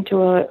come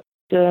into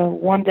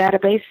one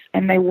database,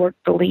 and they work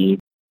the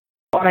lead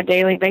on a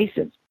daily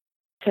basis.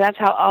 So that's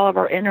how all of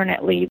our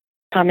internet leads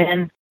come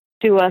in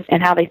to us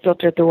and how they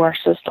filter through our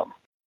system.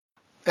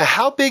 Now,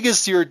 how big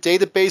is your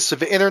database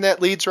of internet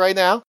leads right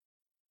now?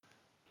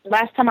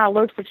 Last time I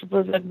looked, which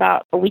was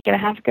about a week and a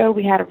half ago,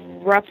 we had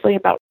roughly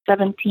about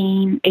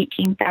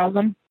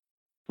 18,000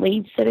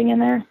 leads sitting in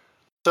there.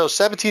 So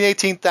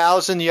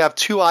 18,000, you have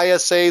two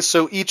ISAs,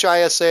 so each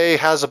ISA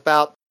has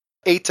about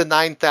 8,000 to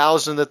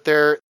 9,000 that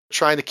they're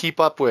trying to keep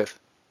up with.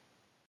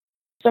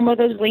 Some of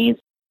those leads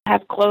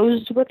have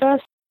closed with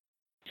us.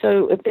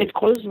 So if they've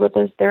closed with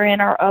us, they're in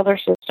our other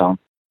system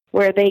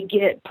where they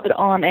get put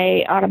on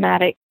a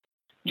automatic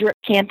drip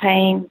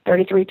campaign,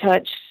 33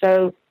 touch.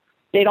 So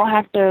they don't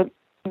have to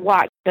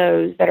watch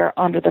those that are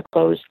under the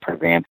closed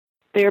program.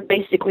 They're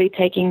basically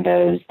taking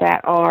those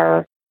that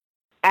are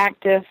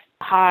active,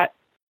 hot,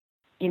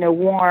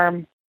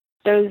 warm,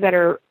 those that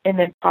are in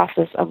the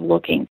process of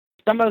looking.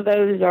 Some of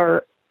those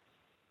are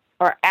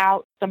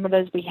out. Some of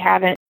those we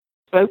haven't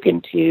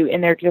spoken to,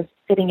 and they're just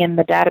sitting in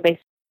the database,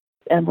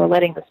 and we're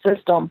letting the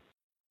system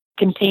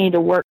continue to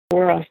work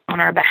for us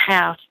on our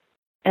behalf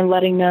and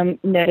letting them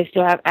know they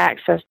still have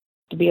access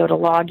to be able to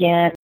log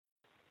in,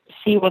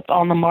 see what's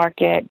on the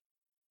market,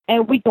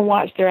 and we can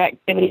watch their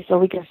activity so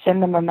we can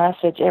send them a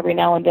message every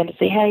now and then to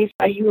say, hey,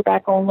 so you were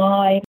back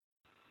online,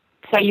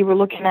 so you were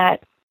looking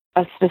at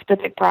a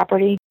specific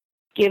property,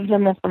 give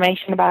them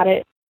information about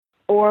it,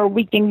 or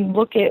we can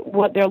look at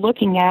what they're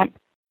looking at,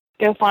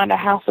 go find a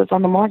house that's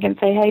on the market and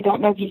say, hey,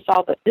 don't know if you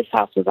saw that this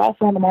house was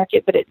also on the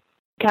market, but it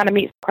kind of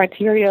meets the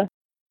criteria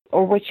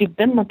or what you've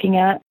been looking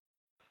at.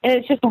 And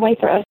it's just a way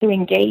for us to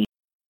engage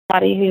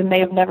somebody who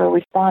may have never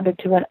responded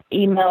to an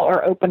email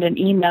or opened an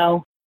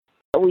email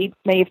that we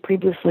may have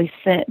previously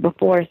sent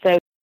before. So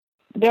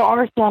there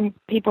are some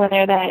people in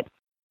there that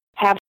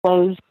have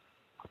closed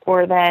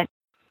or that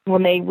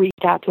when they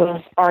reached out to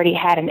us already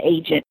had an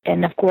agent.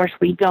 And of course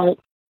we don't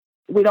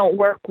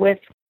work with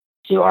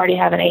who already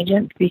have an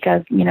agent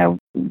because,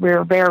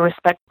 we're very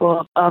respectful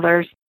of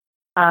others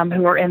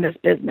who are in this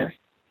business.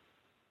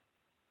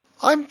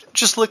 I'm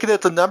just looking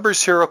at the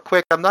numbers here real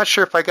quick. I'm not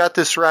sure if I got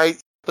this right,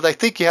 but I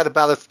think you had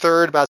about a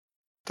third, about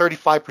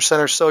 35%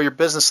 or so of your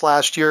business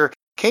last year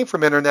came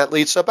from internet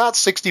leads, so about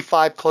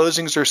 65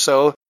 closings or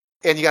so,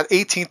 and you got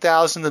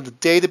 18,000 in the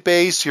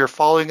database. You're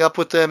following up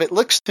with them. It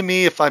looks to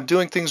me, if I'm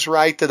doing things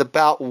right, that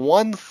about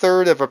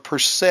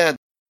 1/3%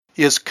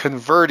 is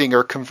converting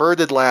or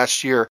converted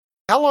last year.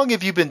 How long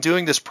have you been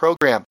doing this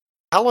program?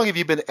 How long have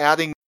you been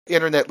adding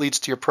internet leads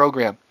to your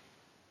program?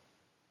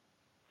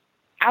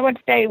 I would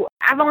say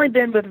I've only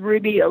been with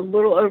Ruby a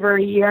little over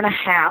a year and a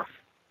half,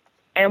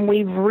 and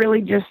we've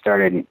really just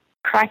started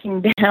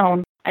cracking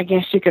down, I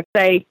guess you could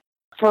say,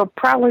 for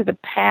probably the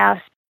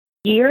past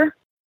year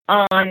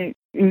on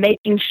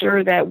making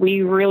sure that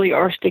we really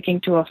are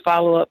sticking to a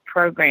follow-up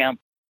program.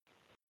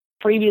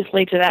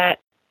 Previously to that,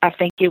 I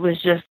think it was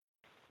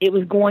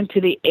going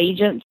to the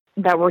agents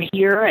that were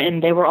here,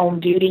 and they were on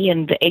duty,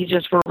 and the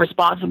agents were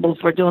responsible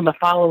for doing the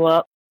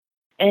follow-up.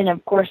 And,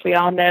 of course, we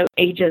all know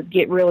agents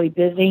get really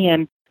busy,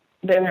 and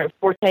their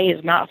forte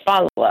is not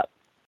follow-up,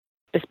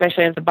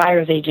 especially as a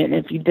buyer's agent.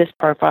 If you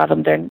disprofile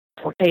them, their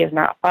forte is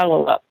not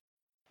follow-up,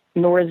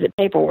 nor is it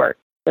paperwork.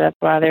 So that's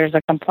why there's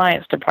a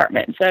compliance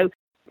department. So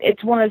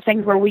it's one of those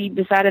things where we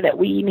decided that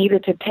we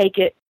needed to take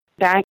it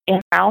back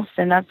in-house,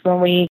 and that's when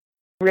we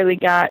really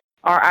got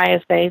our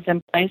ISAs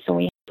in place. And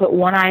we put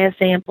one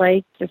ISA in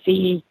place to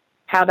see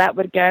how that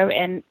would go,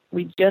 and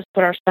we just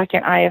put our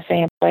second ISA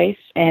in place,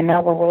 and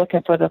now we're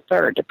looking for the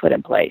third to put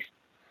in place.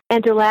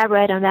 And to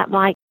elaborate on that,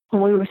 Mike,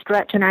 when we were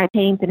structuring our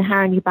teams and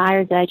hiring new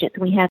buyer's agents,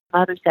 and we had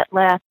some others that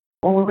left,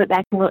 when we went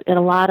back and looked at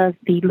a lot of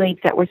the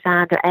leads that were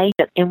signed to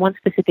agents, in one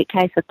specific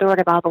case, a third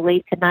of all the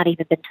leads had not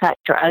even been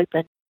touched or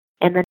opened.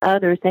 And then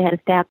others, they had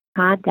established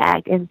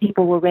contact, and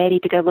people were ready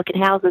to go look at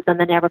houses, and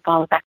they never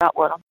followed back up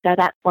with them. So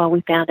that's why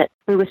we found that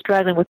we were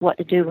struggling with what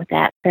to do with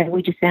that. So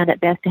we just found it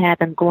best to have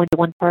them go into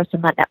one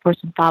person, let that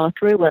person follow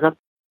through with them.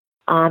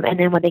 And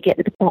then when they get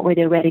to the point where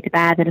they're ready to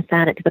buy, then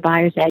assign it to the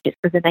buyer's agents,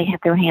 because then they have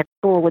their hands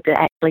full with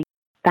actually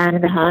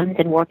finding the homes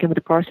and working with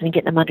the person and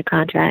getting them under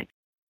contract.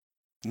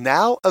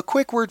 Now, a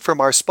quick word from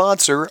our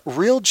sponsor,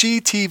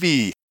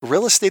 RealGTV,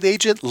 Real Estate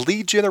Agent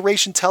Lead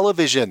Generation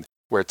Television,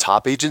 where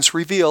top agents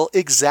reveal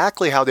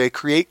exactly how they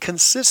create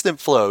consistent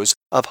flows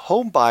of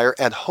home buyer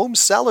and home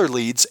seller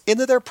leads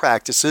into their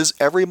practices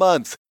every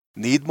month.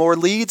 Need more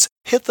leads?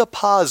 Hit the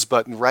pause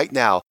button right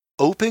now.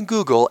 Open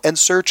Google and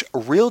search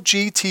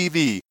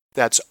RealGTV.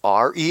 That's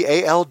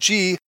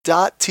REALG.TV.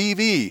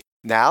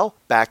 Now,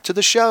 back to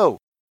the show.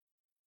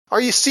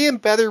 Are you seeing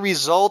better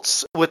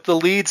results with the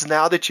leads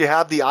now that you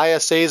have the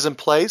ISAs in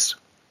place?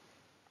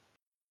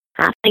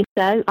 I think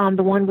so.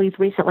 The one we've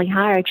recently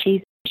hired,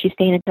 she's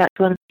staying in touch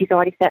with them. She's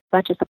already set a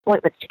bunch of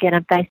appointments to get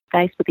them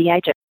face-to-face with the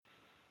agent.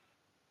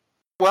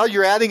 Well,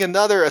 you're adding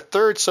a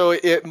third, so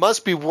it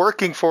must be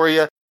working for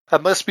you.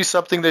 That must be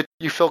something that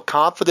you feel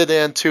confident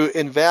in to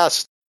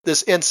invest,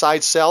 this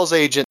inside sales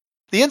agent.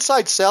 The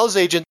inside sales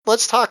agent,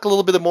 let's talk a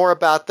little bit more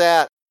about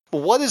that.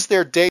 What does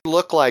their day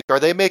look like? Are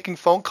they making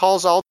phone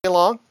calls all day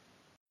long?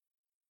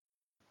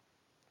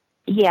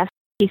 Yes.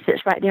 She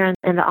sits right there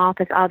in the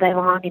office all day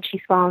long, and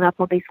she's following up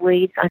on these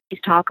leads, and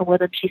she's talking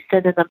with them. She's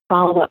sending them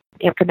follow-up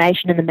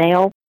information in the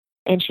mail,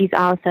 and she's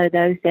also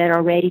those that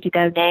are ready to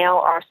go now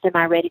or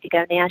semi-ready to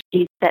go now.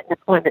 She's setting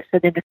appointments for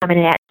them to come in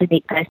and actually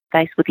meet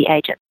face-to-face with the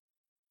agent.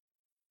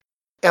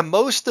 And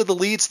most of the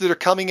leads that are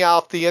coming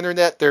out the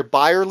internet, they're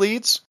buyer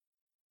leads?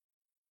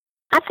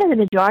 I'd say the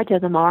majority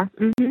of them are.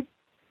 Mm-hmm.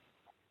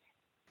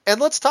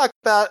 And let's talk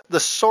about the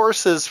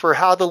sources for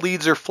how the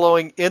leads are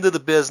flowing into the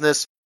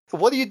business.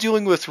 What are you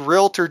doing with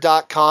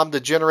Realtor.com to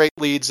generate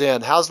leads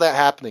in? How's that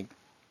happening?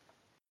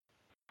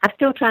 I'm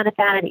still trying to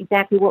find out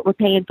exactly what we're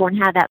paying for and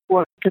how that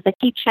works, because they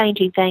keep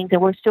changing things,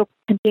 and we're still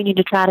continuing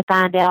to try to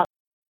find out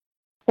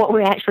what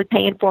we're actually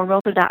paying for on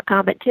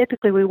Realtor.com. But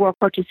typically we were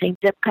purchasing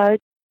zip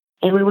codes,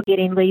 and we were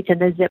getting leads in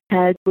those zip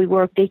codes. We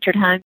were featured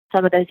homes in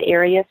some of those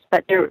areas,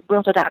 but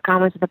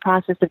Realtor.com is in the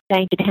process of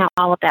changing how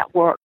all of that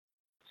works.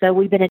 So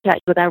we've been in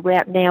touch with our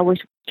rep now. We're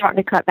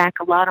starting to cut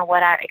back a lot on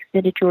what our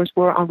expenditures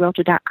were on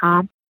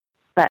Realtor.com.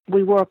 But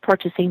we were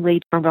purchasing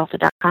leads from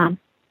Realtor.com.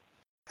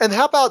 And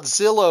how about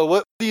Zillow?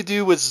 What do you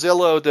do with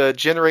Zillow to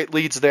generate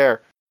leads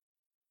there?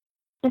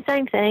 The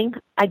same thing.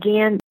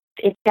 Again,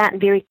 it's gotten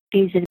very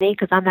confusing to me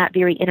because I'm not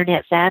very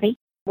internet savvy.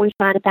 We're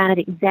trying to find out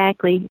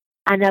exactly.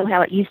 I know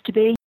how it used to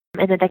be,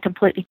 and then they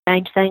completely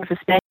changed things,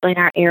 especially in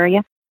our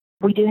area.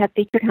 We do have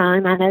featured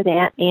home, I know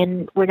that,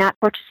 and we're not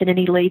purchasing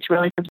any leads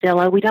really from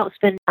Zillow. We don't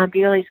spend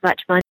really as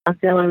much money on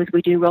Zillow as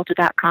we do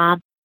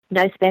Realtor.com.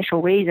 No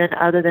special reason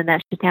other than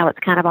that's just how it's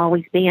kind of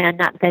always been.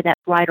 Not to say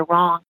that's right or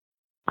wrong,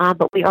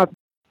 but we are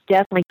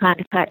definitely trying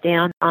to cut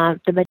down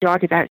the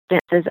majority of our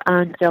expenses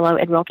on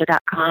Zillow and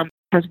Realtor.com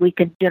because we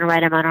can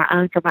generate them on our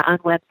own from our own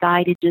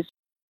website and just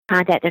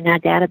contact in our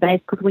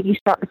database. Because when you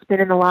start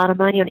spending a lot of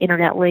money on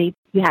internet leads,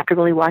 you have to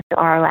really watch the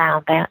ROI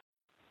on that.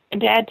 And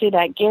to add to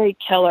that, Gary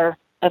Keller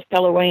of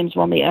Keller Williams,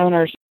 one of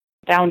the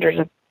founders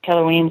of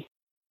Keller Williams,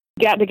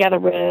 got together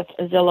with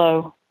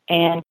Zillow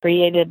and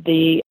created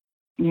the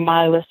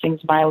My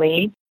Listings, My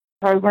Lead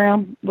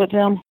program with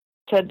them.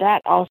 So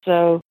that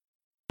also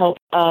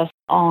helped us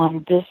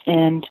on this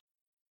end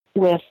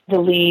with the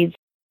leads,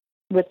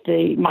 with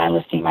the My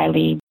Listing, My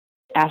Lead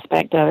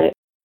aspect of it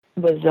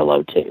with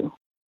Zillow too.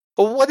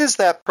 Well, what is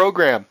that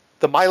program,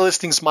 the My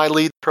Listings, My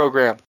Lead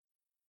program?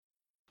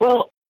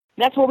 Well,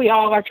 that's what we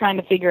all are trying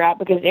to figure out,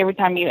 because every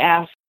time you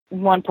ask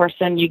one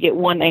person, you get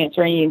one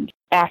answer, and you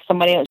ask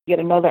somebody else, you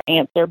get another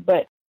answer.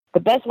 But the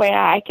best way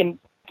I can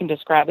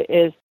describe it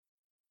is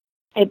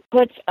it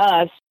puts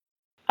us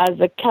as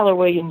a Keller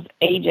Williams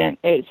agent.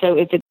 So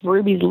if it's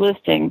Ruby's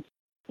listing,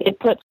 it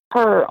puts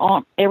her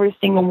on every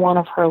single one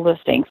of her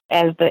listings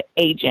as the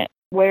agent.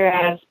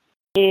 Whereas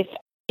if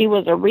she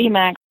was a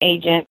RE/MAX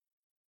agent,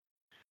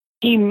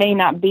 she may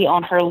not be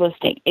on her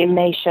listing. It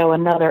may show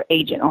another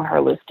agent on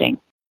her listing.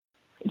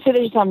 So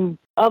there's some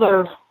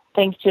other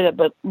things to it,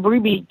 but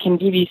Ruby can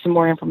give you some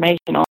more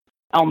information on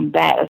on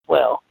that as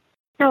well.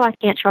 No, I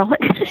can't, Charlotte.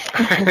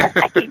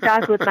 I keep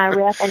talking with my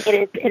rep, and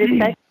it is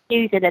so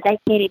confusing that they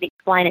can't even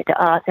explain it to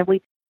us. And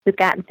we've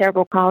gotten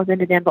several calls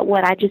into them. But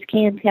what I just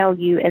can tell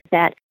you is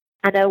that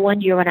I know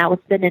one year when I was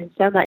spending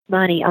so much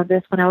money on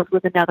this when I was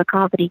with another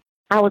company,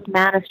 I was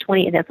minus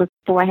 20, and that was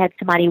before I had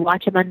somebody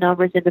watching my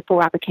numbers and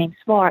before I became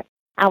smart.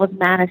 I was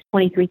minus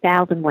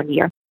 23,000 one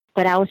year.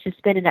 But I was just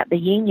spending up the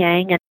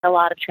yin-yang and a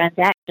lot of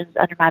transactions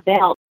under my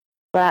belt.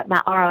 But my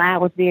ROI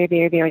was very,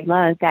 very, very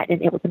low.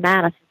 And it was a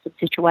minus in some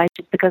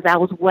situations because I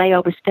was way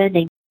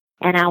overspending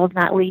and I was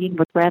not leading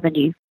with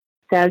revenue.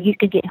 So you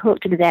can get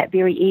hooked into that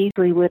very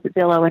easily with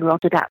Zillow and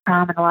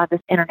Realtor.com and a lot of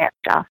this internet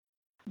stuff.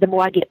 The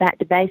more I get back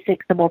to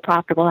basics, the more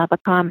profitable I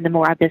become and the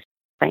more I business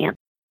expand.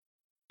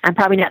 I'm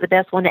probably not the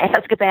best one to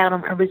ask about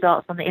them or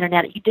results on the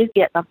internet. You do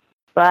get them,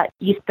 but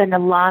you spend a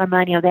lot of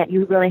money on that.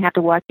 You really have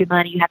to watch your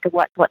money. You have to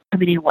watch what's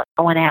coming in and what's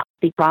going out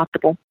to be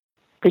profitable,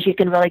 because you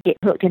can really get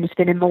hooked into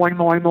spending more and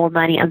more and more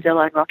money on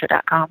Zillow and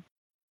Realtor.com.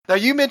 Now,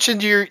 you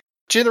mentioned you're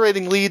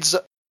generating leads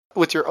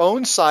with your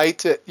own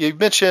site. You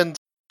mentioned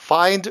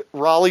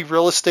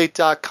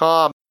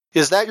FindRaleighRealEstate.com.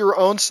 Is that your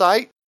own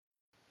site?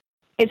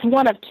 It's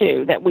one of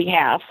two that we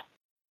have.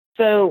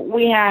 So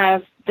we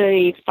have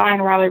the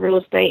Find Raleigh Real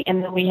Estate,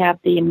 and then we have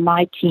the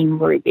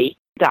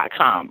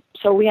MyTeamRuby.com.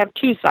 So we have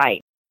two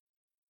sites.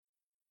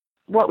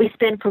 What we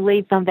spend for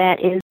leads on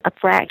that is a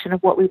fraction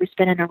of what we were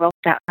spending on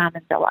Realtor.com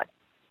and Zillow.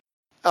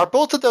 Are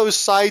both of those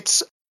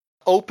sites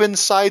open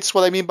sites?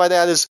 What I mean by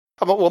that is,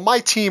 well, My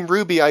Team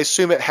Ruby, I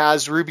assume it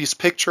has Ruby's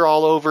picture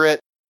all over it.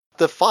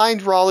 The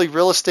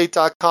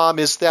FindRaleighRealEstate.com,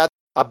 is that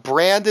a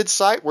branded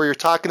site where you're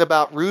talking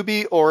about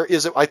Ruby, or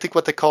is it, I think,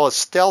 what they call a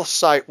stealth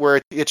site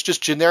where it's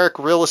just generic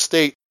real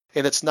estate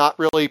and it's not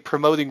really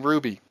promoting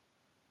Ruby?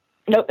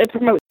 No, it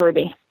promotes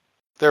Ruby.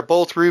 They're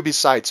both Ruby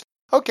sites.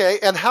 Okay,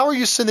 and how are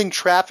you sending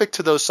traffic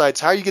to those sites?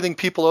 How are you getting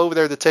people over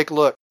there to take a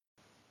look?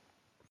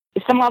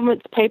 Some of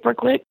it's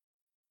pay-per-click.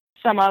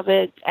 Some of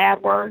it's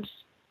AdWords.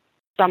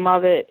 Some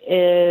of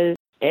it's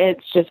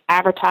just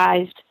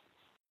advertised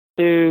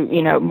through,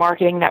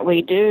 marketing that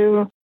we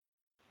do.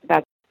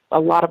 That's a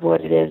lot of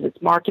what it is.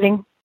 It's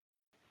marketing,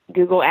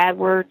 Google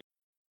AdWords,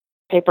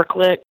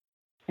 pay-per-click,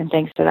 and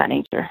things to that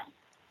nature.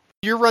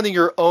 You're running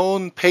your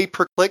own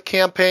pay-per-click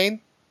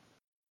campaign?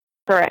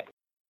 Correct.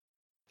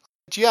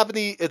 Do you have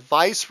any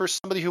advice for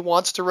somebody who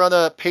wants to run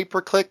a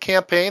pay-per-click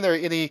campaign, or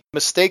any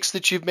mistakes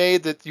that you've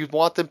made that you'd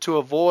want them to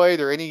avoid,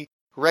 or any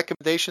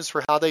recommendations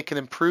for how they can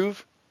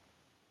improve?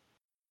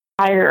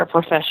 Hire a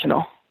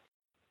professional.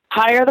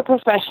 Hire the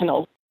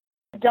professional.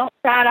 Don't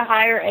try to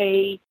hire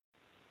a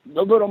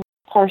little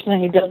person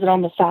who does it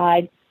on the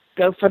side.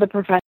 Go for the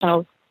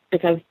professionals,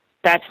 because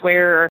that's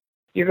where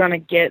you're going to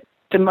get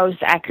the most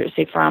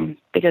accuracy from,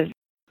 because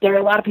there are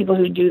a lot of people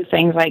who do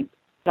things like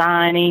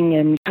designing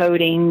and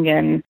coding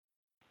and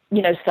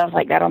stuff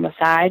like that on the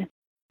side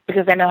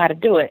because they know how to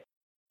do it.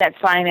 That's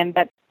fine, and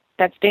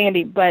that's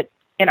dandy. But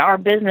in our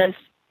business,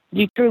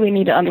 you truly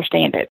need to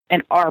understand it,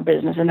 in our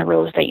business, in the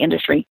real estate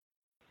industry,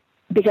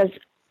 because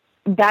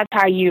that's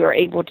how you are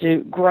able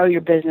to grow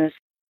your business,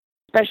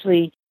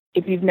 especially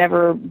if you've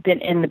never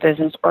been in the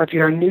business or if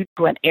you're new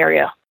to an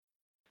area.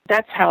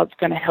 That's how it's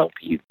going to help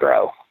you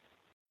grow.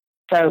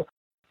 So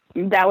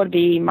that would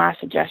be my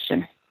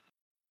suggestion.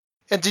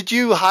 And did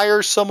you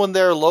hire someone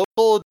there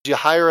local? Did you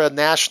hire a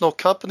national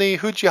company?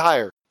 Who'd you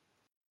hire?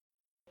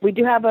 We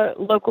do have a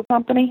local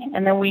company,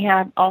 and then we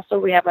have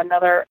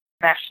another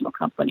national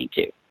company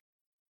too.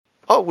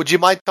 Oh, would you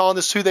mind telling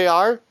us who they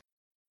are?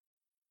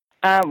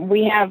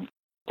 We have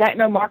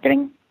Techno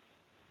Marketing,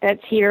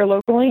 that's here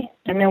locally,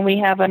 and then we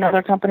have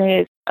another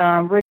company,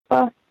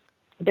 Rigpa.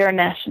 They're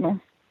national.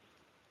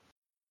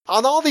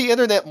 On all the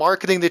internet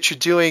marketing that you're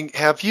doing,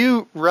 have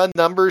you run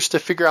numbers to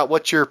figure out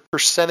what your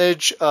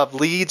percentage of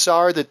leads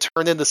are that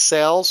turn into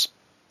sales?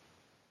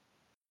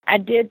 I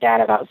did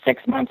that about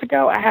 6 months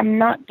ago. I have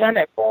not done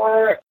it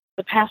for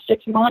the past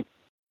 6 months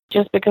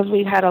just because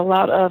we've had a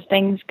lot of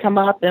things come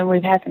up and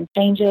we've had some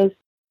changes.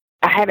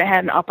 I haven't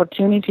had an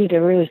opportunity to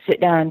really sit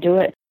down and do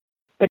it,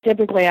 but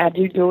typically I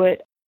do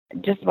it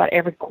just about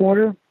every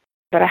quarter,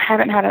 but I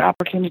haven't had an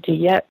opportunity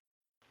yet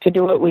to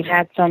do it. We've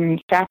had some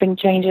staffing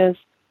changes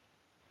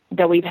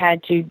that we've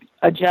had to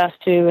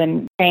adjust to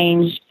and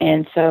change,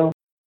 and so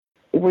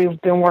we've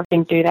been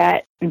working through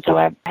that, and so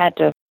I've had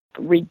to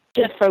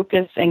just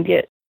focus and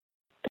get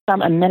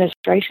some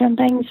administration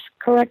things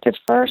corrected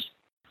first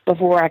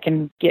before I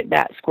can get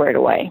that squared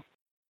away.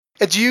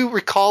 And do you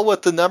recall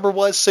what the number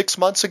was 6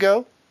 months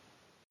ago?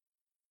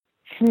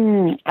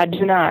 I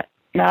do not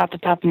off the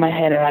top of my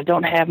head, and I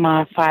don't have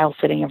my file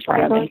sitting in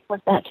front of me. Was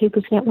that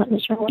 2%, wasn't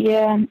it, Charlotte?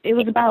 Yeah, it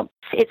was about...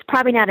 It's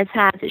probably not as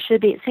high as it should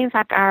be. It seems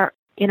like our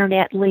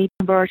internet lead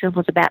conversion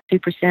was about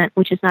 2%,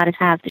 which is not as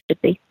high as it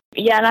should be.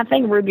 Yeah, and I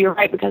think, Ruby, you're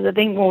right, because I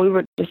think when we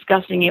were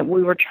discussing it,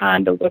 we were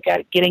trying to look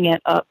at getting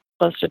it up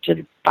closer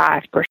to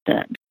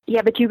 5%.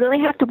 Yeah, but you really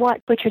have to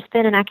watch what you're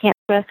spending. I can't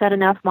stress that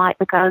enough, Mike,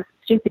 because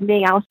stupid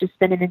me, I was just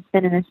spending and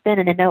spending and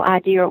spending and no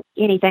idea or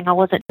anything. I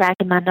wasn't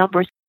tracking my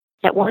numbers.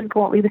 At one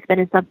point, we were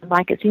spending something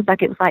like, it seems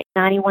like it was like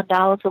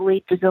 $91 a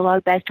lead for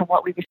Zillow based on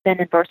what we were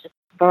spending versus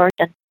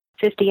conversion,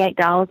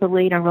 $58 a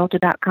lead on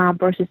Realtor.com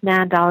versus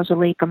 $9 a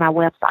lead from our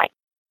website.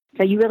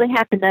 So you really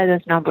have to know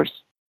those numbers.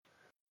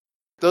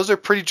 Those are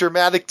pretty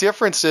dramatic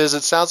differences.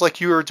 It sounds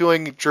like you were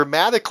doing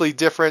dramatically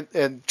different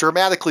and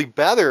dramatically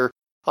better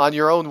on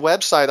your own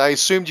website. I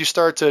assumed you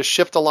started to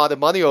shift a lot of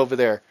money over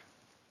there.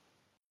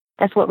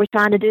 That's what we're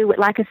trying to do.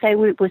 Like I say,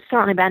 we're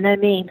certainly by no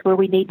means where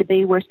we need to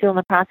be. We're still in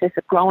the process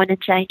of growing and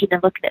changing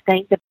and looking at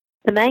things.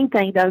 The main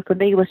thing, though, for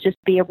me was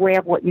just be aware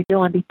of what you're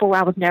doing. Before,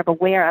 I was never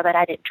aware of it.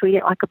 I didn't treat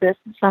it like a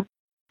business.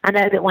 I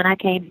know that when I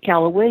came to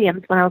Keller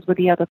Williams, when I was with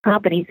the other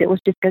companies, it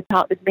was just go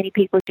talk to as many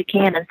people as you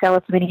can and sell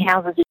as many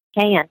houses as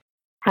you can.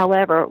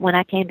 However, when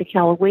I came to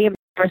Keller Williams,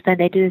 the first thing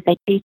they do is they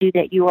teach you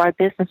that you are a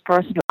business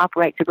person who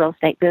operates a real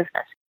estate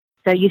business.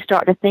 So you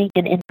start to think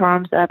in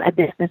terms of a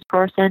business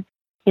person.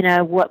 You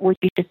know, what would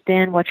you should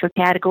spend, what your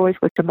categories,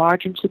 what your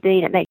margin should be,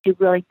 and it makes you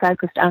really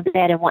focused on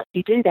that. And once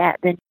you do that,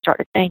 then you start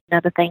to think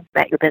other things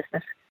about your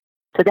business.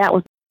 So that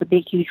was a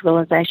big, huge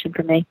realization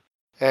for me.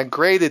 And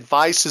great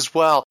advice as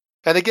well.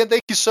 And again,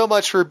 thank you so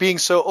much for being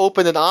so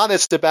open and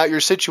honest about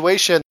your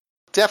situation.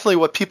 Definitely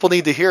what people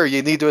need to hear.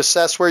 You need to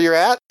assess where you're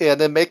at and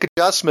then make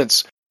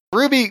adjustments.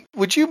 Ruby,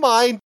 would you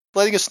mind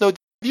letting us know, have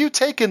you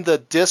taken the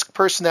DISC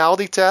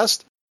personality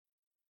test?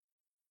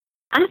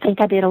 I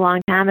think I did a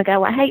long time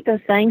ago. I hate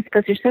those things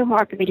because they're so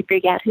hard for me to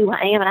figure out who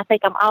I am, and I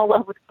think I'm all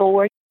over the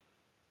board.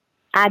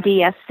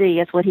 IDSC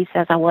is what he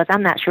says I was.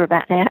 I'm not sure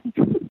about that.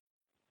 A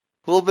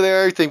little bit of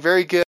everything.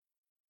 Very good.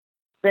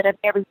 A bit of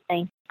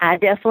everything. I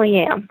definitely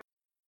am.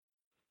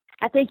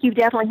 I think you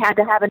definitely have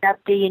to have enough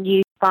D and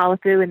U to follow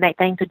through and make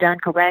things are done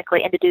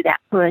correctly and to do that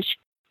push.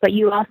 But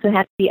you also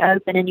have to be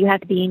open and you have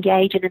to be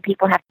engaging, and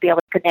people have to be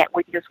able to connect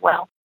with you as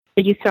well.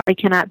 So you certainly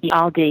cannot be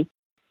all D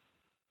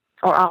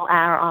or all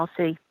I or all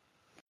C.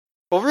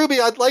 Well,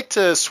 Ruby, I'd like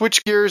to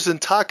switch gears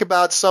and talk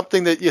about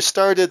something that you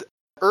started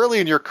early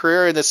in your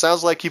career, and it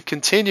sounds like you've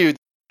continued,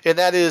 and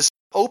that is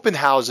open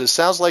houses.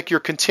 Sounds like you're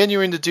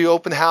continuing to do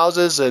open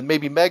houses and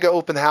maybe mega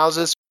open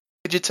houses.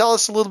 Could you tell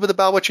us a little bit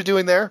about what you're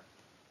doing there?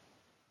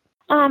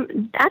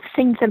 I've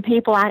seen some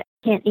people, I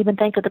can't even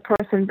think of the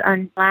person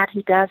online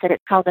who does it.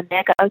 It's called the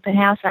Mega Open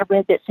House. I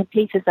read bits and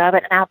pieces of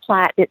it, and I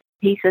applied bits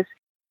and pieces.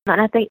 And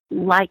I think,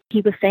 like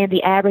he was saying,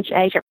 the average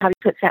agent probably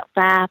puts out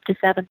 5 to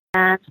 7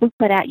 signs. We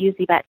put out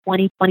usually about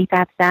 20,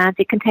 25 signs.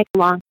 It can take a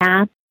long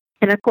time.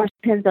 And, of course,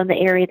 it depends on the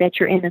area that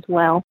you're in as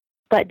well.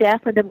 But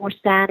definitely the more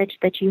signage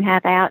that you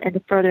have out and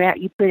the further out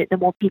you put it, the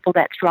more people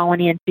that's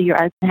drawing into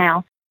your open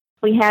house.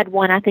 We had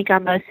one, I think our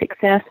most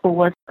successful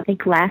was,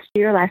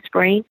 last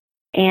spring.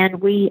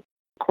 And we,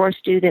 of course,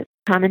 do the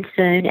coming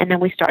soon. And then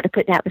we started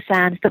putting out the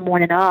signs the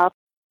morning of.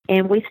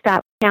 And we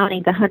stopped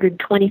counting the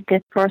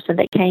 125th person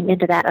that came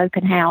into that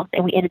open house,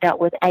 and we ended up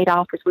with 8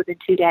 offers within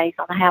 2 days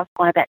on the house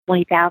going about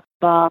 $20,000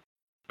 above.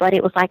 But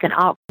it was like an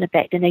auction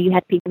effect. And then you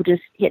had people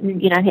just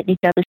hitting each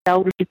other's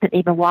shoulders. You couldn't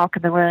even walk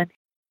in the room.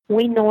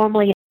 We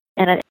normally,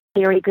 in a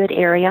very good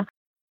area,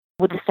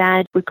 would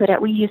decide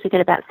we usually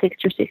get about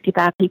 60 or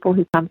 65 people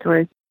who come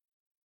through.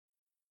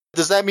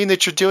 Does that mean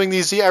that you're doing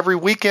these every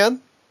weekend?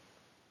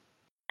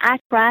 I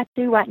try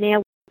to. Right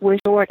now, we're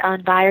short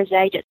on buyer's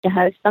agents to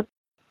host them.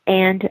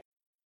 And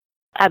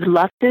I would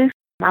love to.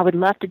 I would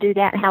love to do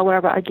that.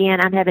 However, again,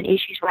 I'm having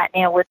issues right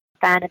now with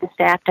finding the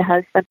staff to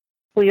host them.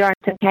 We are,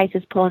 in some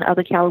cases, pulling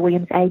other Keller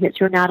Williams agents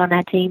who are not on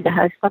our team to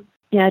host them,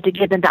 to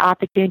give them the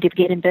opportunity to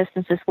get in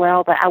business as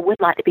well. But I would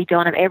like to be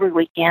doing them every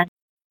weekend.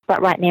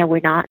 But right now,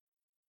 we're not.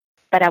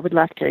 But I would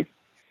love to.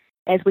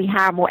 As we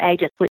hire more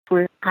agents, which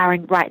we're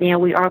hiring right now,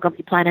 we are going to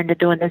be planning to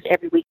doing this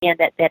every weekend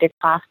that is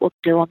possible to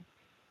do them.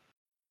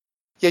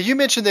 Yeah, you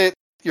mentioned that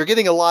you're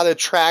getting a lot of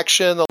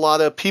traction, a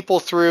lot of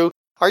people through.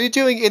 Are you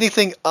doing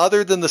anything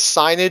other than the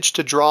signage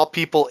to draw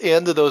people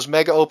into those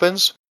mega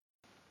opens?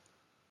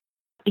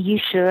 You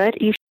should.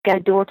 You should go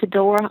door to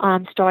door,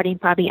 starting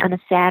probably on a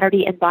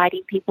Saturday,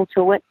 inviting people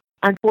to it.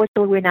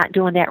 Unfortunately, we're not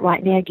doing that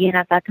right now. Again,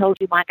 as I told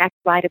you, Mike, I could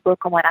write a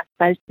book on what I'm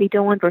supposed to be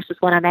doing versus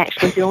what I'm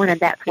actually doing, and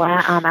that's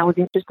why I was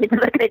interested in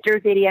looking at your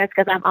videos,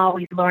 because I'm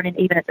always learning,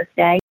 even at the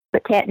stage.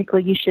 But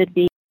technically, you should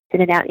be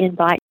sending out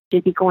invites. You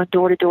should be going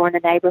door to door in the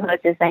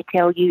neighborhoods, as they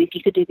tell you. If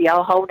you could do the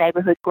whole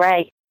neighborhood,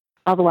 great.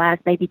 Otherwise,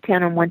 maybe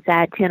 10 on one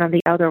side, 10 on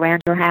the other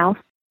around your house,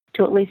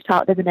 to at least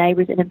talk to the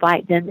neighbors and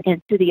invite them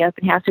into the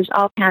open house. There's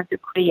all kinds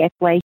of creative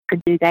ways you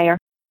can do there.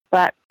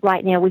 But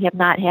right now, we have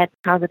not had,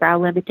 because of our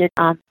limited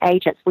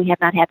agents, we have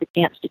not had the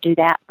chance to do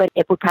that. But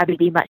it would probably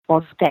be much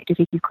more effective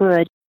if you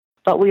could.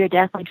 But we are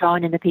definitely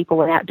drawing in the people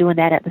without doing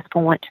that at this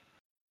point.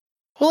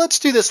 Well, let's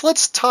do this.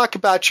 Let's talk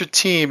about your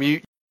team.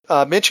 You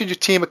mentioned your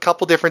team a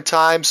couple different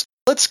times.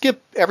 Let's give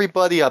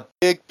everybody a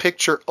big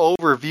picture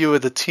overview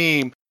of the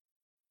team.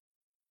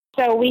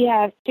 So we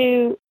have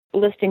 2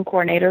 listing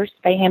coordinators.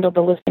 They handle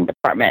the listing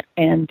department,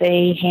 and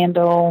they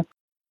handle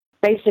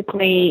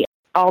basically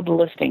all the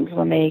listings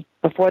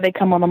before they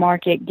come on the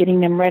market, getting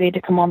them ready to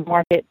come on the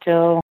market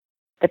till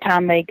the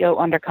time they go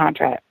under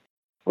contract.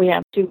 We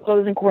have 2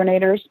 closing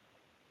coordinators.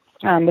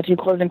 The 2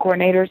 closing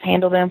coordinators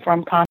handle them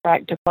from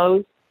contract to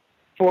close.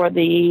 for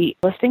the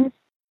listings.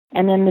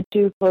 And then the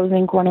 2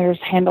 closing coordinators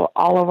handle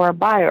all of our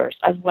buyers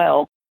as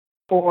well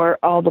for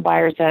all the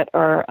buyers that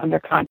are under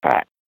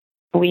contract.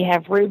 We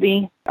have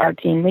Ruby, our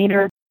team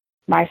leader,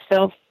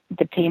 myself,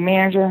 the team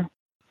manager.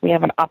 We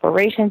have an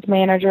operations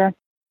manager.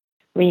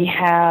 We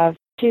have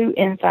 2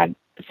 inside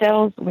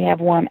sales. We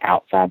have 1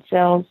 outside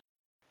sales.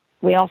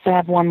 We also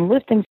have 1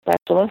 listing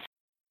specialist.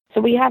 So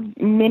we have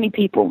many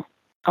people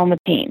on the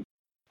team.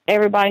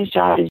 Everybody's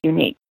job is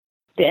unique.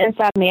 The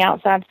inside and the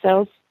outside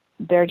sales,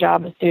 their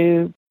job is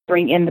to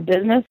bring in the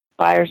business,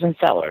 buyers, and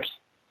sellers.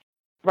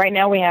 Right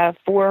now we have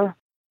 4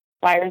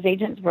 buyers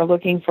agents. We're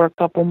looking for a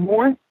couple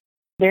more.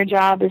 Their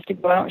job is to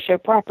go out and show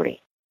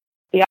property.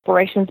 The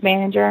operations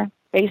manager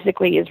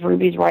basically is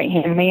Ruby's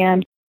right-hand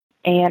man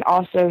and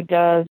also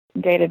does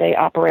day-to-day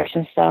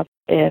operation stuff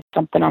if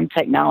something on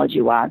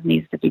technology-wise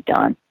needs to be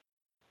done.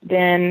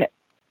 Then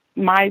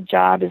my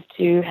job is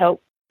to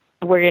help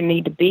where you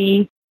need to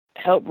be,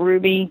 help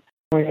Ruby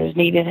where there's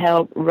needed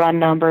help, run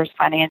numbers,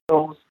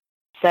 financials,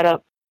 set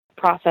up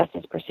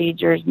processes,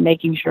 procedures,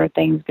 making sure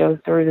things go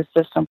through the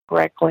system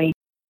correctly,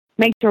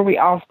 make sure we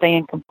all stay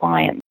in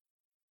compliance,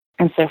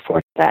 and so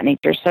forth, that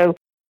nature. So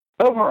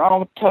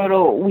overall,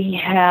 total, we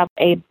have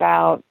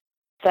about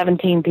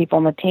 17 people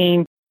on the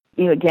team.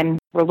 Again,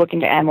 we're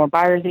looking to add more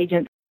buyer's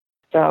agents,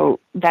 so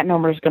that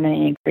number is going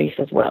to increase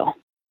as well.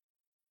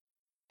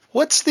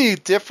 What's the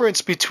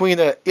difference between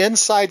an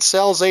inside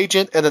sales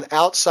agent and an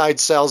outside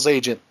sales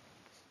agent?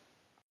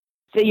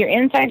 So your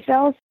inside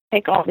sales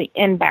take all the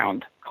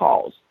inbound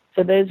calls.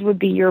 So those would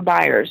be your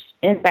buyers,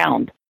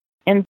 inbound,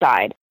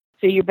 inside.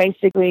 So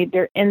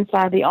they're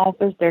inside the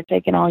office. They're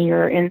taking on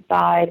your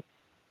inside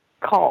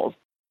calls.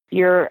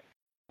 Your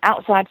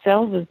outside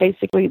sales is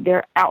basically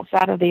they're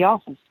outside of the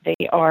office.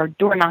 They are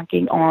door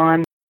knocking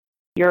on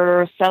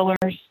your sellers.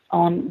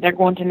 They're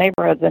going to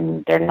neighborhoods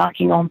and they're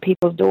knocking on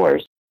people's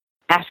doors,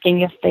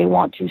 asking if they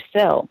want to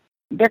sell.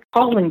 They're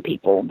calling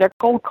people. They're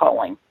cold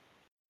calling.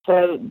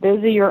 So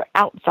those are your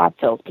outside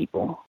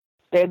salespeople.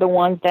 They're the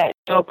ones that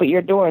show up at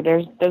your door.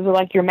 Those are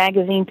like your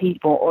magazine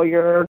people or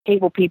your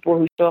cable people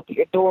who show up at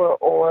your door,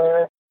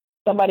 or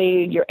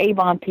your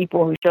Avon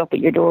people who show up at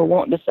your door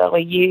wanting to sell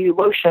you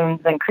lotions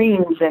and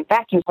creams and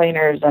vacuum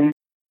cleaners and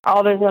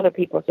all those other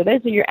people. So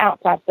those are your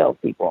outside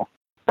salespeople.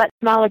 But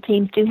smaller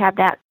teams do have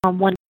that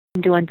one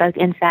doing both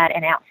inside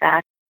and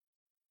outside.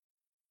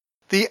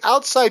 The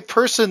outside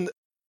person,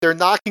 they're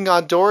knocking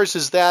on doors.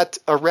 Is that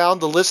around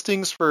the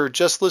listings for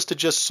just listed,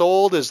 just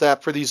sold? Is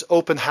that for these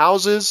open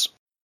houses?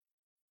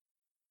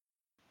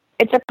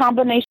 It's a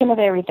combination of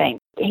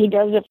everything. He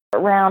does it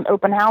around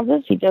open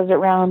houses. He does it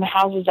around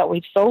houses that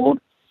we've sold,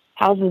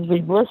 houses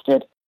we've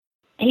listed.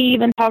 He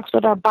even talks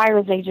with our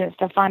buyer's agents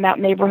to find out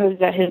neighborhoods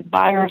that his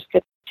buyers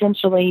could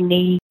potentially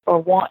need or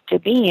want to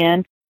be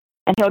in.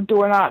 And he'll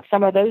door knock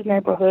some of those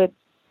neighborhoods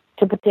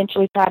to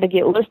potentially try to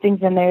get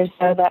listings in there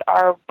so that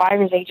our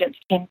buyer's agents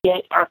can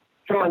get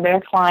some of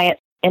their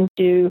clients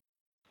into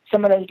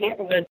some of those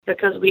neighborhoods,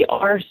 because we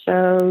are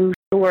so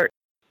short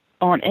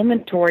on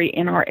inventory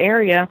in our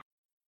area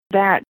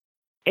that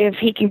if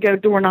he can go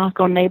door knock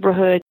on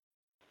neighborhoods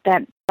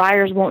that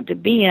buyers want to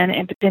be in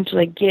and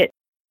potentially get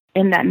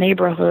in that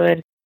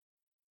neighborhood,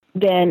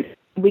 then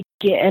we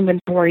get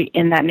inventory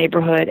in that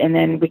neighborhood, and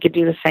then we could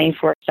do the same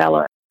for a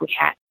seller if we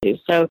had to.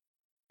 So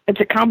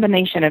it's a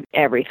combination of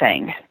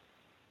everything.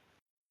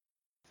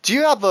 Do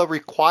you have a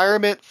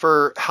requirement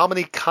for how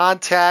many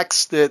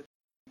contacts that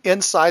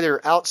inside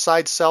or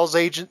outside sales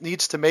agent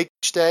needs to make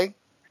each day?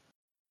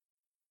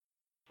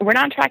 We're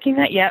not tracking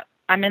that yet.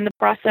 I'm in the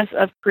process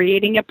of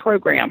creating a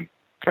program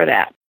for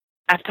that.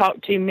 I've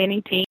talked to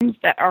many teams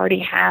that already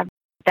have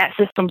that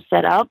system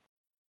set up,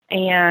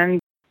 and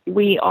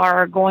we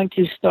are going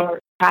to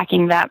start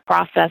tracking that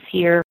process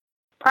here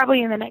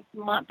probably in the next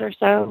month or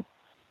so.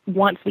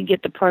 Once we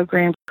get the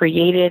program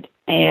created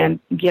and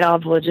get all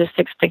the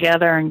logistics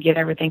together and get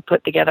everything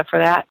put together for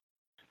that,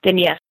 then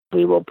yes,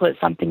 we will put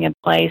something in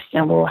place,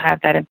 and we'll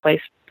have that in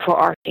place for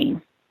our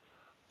team.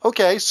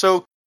 Okay,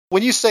 so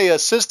when you say a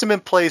system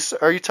in place,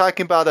 are you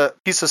talking about a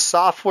piece of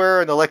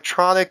software, an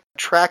electronic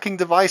tracking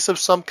device of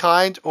some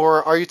kind,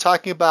 or are you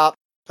talking about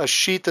a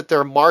sheet that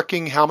they're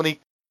marking how many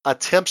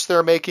attempts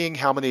they're making,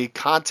 how many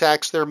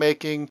contacts they're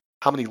making,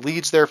 how many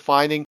leads they're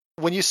finding?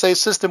 When you say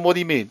system, what do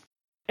you mean?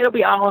 It'll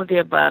be all of the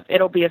above.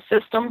 It'll be a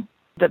system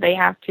that they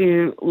have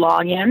to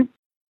log in.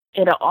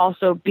 It'll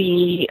also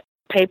be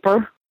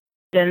paper.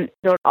 Then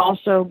there'll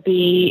also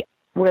be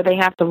where they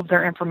have to load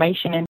their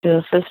information into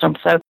the system.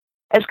 So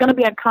it's going to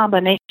be a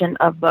combination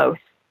of both.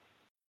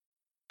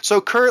 So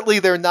currently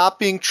they're not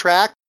being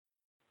tracked?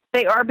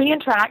 They are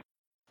being tracked.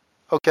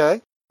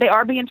 Okay. They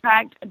are being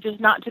tracked, just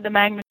not to the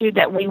magnitude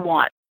that we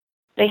want.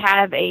 They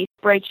have a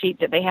spreadsheet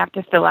that they have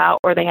to fill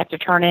out or they have to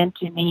turn in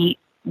to me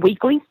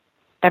weekly,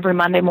 every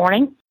Monday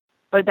morning.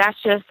 But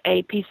that's just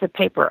a piece of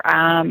paper.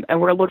 And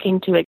we're looking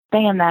to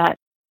expand that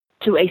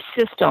to a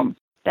system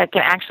that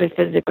can actually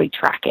physically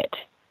track it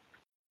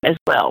as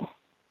well.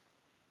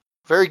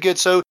 Very good.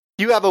 So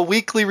you have a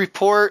weekly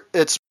report.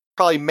 It's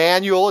probably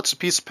manual. It's a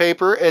piece of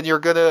paper, and you're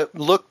going to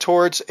look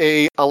towards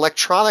a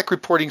electronic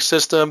reporting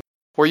system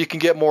where you can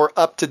get more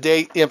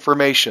up-to-date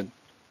information.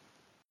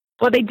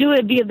 Well, they do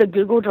it via the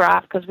Google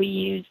Drive because we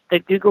use the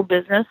Google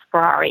Business for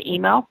our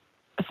email.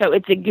 So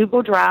it's a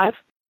Google Drive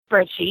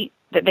spreadsheet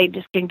that they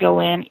just can go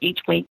in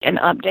each week and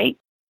update.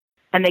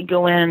 And they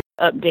go in and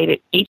update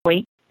it each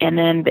week, and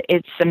then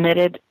it's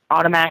submitted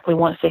automatically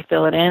once they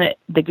fill it in.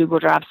 The Google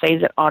Drive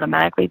saves it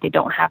automatically. They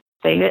don't have to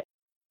save it.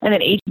 And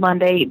then each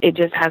Monday, it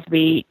just has to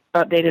be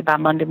updated by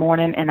Monday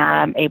morning, and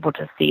I'm able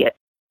to see it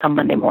on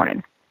Monday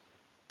morning.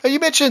 Now, you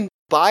mentioned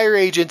buyer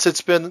agents.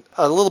 It's been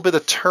a little bit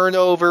of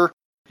turnover.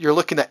 You're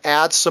looking to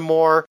add some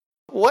more.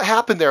 What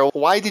happened there?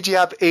 Why did you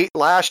have 8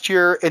 last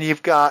year, and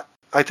you've got,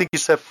 I think you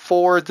said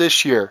 4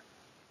 this year?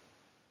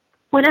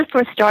 When I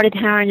first started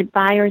hiring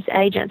buyers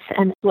agents,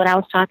 and what I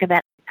was talking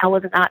about, I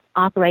was not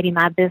operating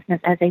my business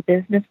as a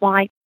business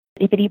wife.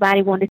 If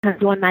anybody wanted to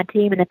come join my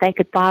team and if they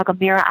could fog a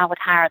mirror, I would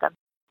hire them,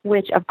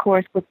 which, of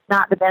course, was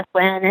not the best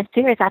way. And it's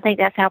serious. I think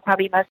that's how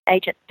probably most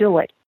agents do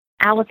it.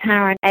 I was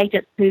hiring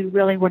agents who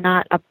really were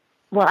not,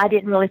 I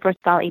didn't really, first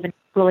of all, even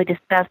really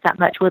discuss that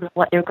much with them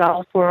what their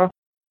goals were,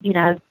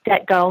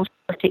 set goals,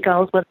 realistic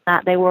goals, whether or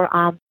not they were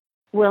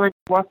willing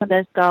to work on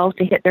those goals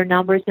to hit their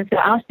numbers. And so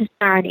I was just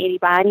hiring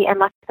anybody. And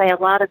like I say, a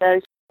lot of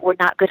those were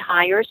not good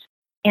hires.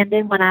 And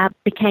then when I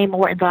became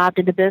more involved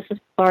in the business,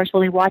 as far as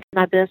really watching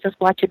my business,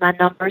 watching my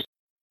numbers,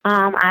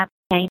 I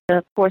came to,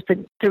 of course,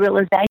 the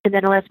realization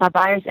that unless my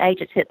buyer's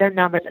agents hit their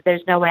numbers, that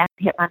there's no way I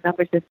can hit my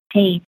numbers as a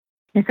team.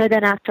 And so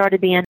then I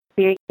started being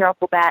very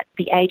careful about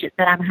the agents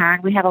that I'm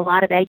hiring. We have a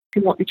lot of agents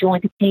who want to join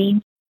the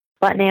team,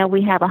 but now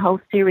we have a whole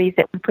series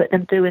that we put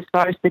them through as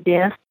far as the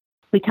disc.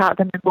 We talk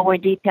them in more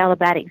detail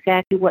about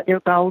exactly what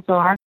their goals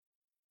are,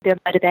 their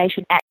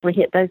motivation to actually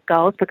hit those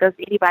goals, because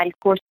anybody, of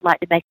course, would like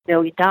to make $1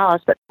 million,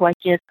 but the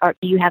question is,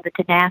 do you have the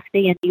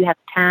tenacity and do you have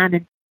the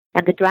time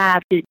and the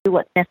drive to do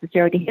what's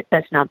necessary to hit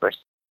those numbers?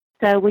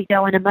 So we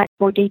go into much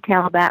more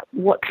detail about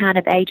what kind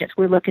of agents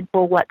we're looking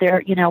for, what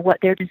their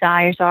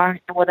desires are,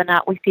 and whether or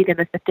not we see them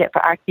as a fit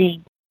for our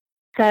team.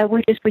 So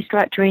we're just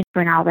restructuring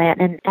and all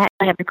that, and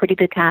actually having a pretty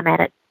good time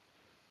at it.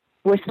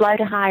 We're slow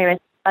to hire,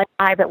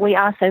 but we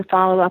also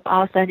follow up.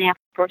 Also now,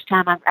 for the first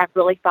time, I'm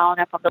really following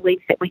up on the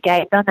leads that we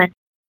gave them, and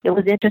it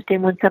was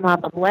interesting when some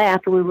of them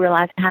left, we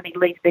realized how many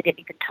leads they didn't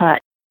even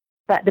touch.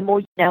 But the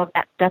more you know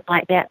about stuff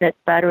like that, the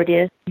better it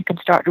is. You can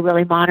start to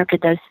really monitor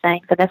those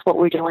things. So that's what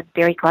we're doing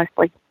very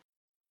closely.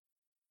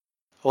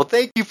 Well,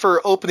 thank you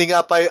for opening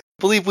up. I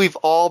believe we've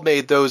all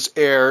made those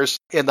errors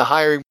in the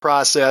hiring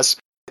process.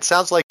 It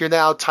sounds like you're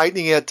now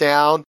tightening it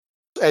down.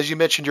 As you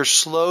mentioned, you're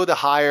slow to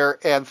hire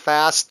and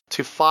fast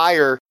to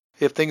fire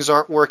if things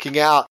aren't working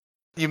out.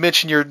 You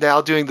mentioned you're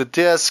now doing the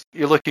disc.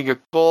 You're looking at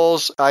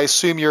goals. I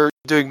assume you're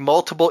doing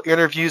multiple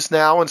interviews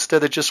now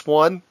instead of just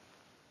one?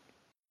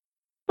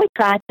 We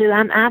try to.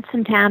 I've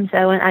sometimes,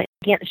 though, and I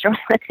can't share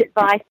much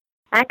advice,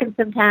 I can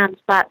sometimes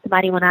spot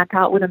somebody when I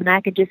talk with them, and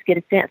I can just get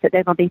a sense that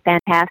they're going to be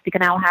fantastic,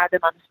 and I'll hire them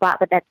on the spot,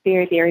 but that's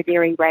very, very,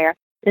 very rare.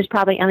 There's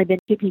probably only been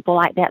 2 people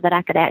like that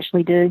I could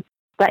actually do.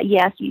 But,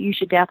 yes, you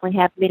should definitely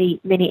have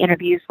many, many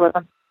interviews with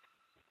them.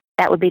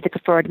 That would be the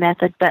preferred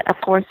method. But, of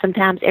course,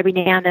 sometimes every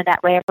now and then that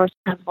rare person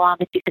comes along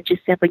that you can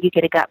just simply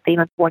get a gut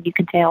feeling for and you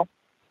can tell.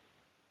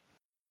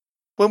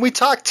 When we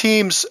talk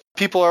teams,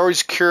 people are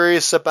always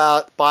curious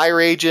about buyer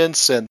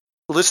agents and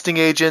listing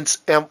agents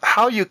and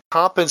how you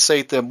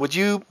compensate them. Would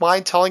you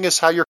mind telling us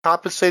how you're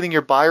compensating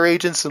your buyer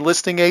agents and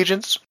listing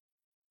agents?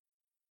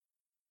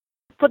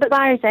 For the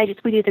buyer's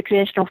agents, we do the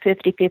traditional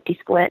 50-50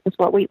 split. Is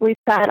what we've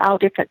tried all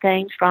different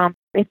things from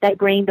if they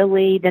bring the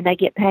lead, then they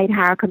get paid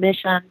higher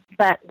commission.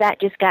 But that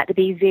just got to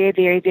be very,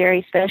 very, very,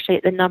 especially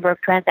at the number of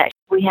transactions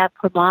we have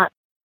per month.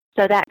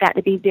 So that got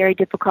to be very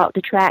difficult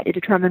to track to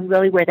determine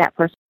really where that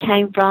person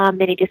came from.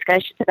 Many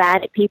discussions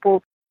about it.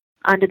 People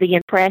under the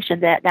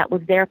impression that that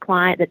was their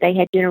client that they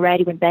had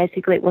generated when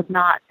basically it was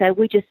not. So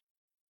we just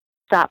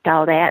stopped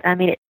all that. I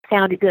mean, it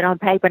sounded good on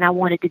paper and I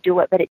wanted to do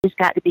it, but it just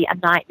got to be a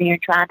nightmare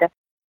trying to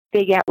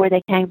figure out where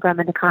they came from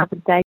in the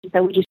compensation.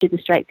 So we just did the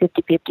straight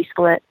 50-50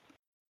 split.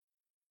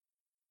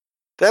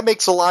 That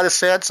makes a lot of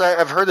sense.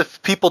 I've heard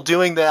of people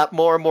doing that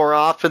more and more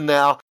often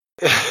now.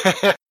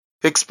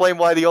 Explain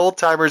why the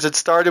old-timers had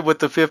started with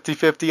the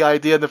 50-50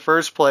 idea in the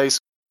first place.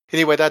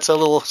 Anyway, that's a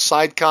little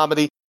side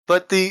comedy.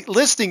 But the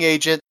listing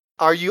agent,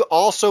 are you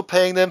also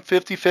paying them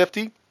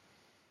 50-50?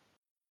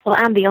 Well,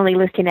 I'm the only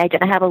listing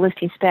agent. I have a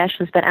listing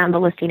specialist, but I'm the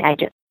listing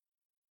agent.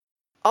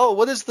 Oh,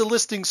 what does the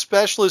listing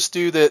specialist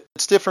do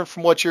that's different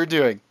from what you're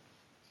doing?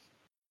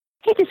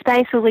 He just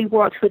basically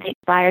works with the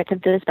buyers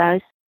and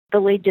dispose.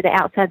 The lead to the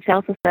outside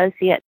sales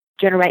associate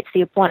generates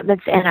the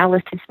appointments, and our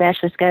listing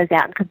specialist goes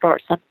out and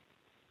converts them.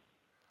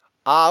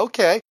 Ah,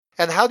 okay.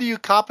 And how do you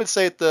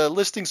compensate the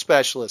listing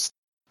specialist?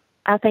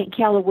 I think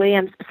Keller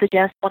Williams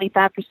suggests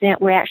 25%.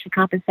 We actually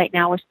compensate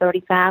now with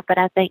 35%, but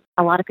I think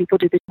a lot of people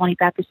do the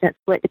 25%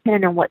 split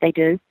depending on what they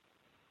do.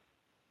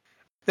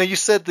 Now, you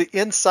said the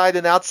inside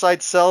and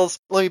outside sales.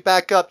 Let me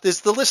back up. Is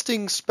the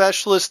listing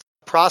specialist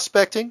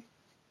prospecting?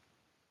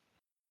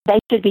 They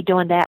should be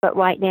doing that, but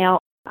right now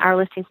Our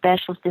listing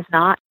specialist does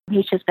not.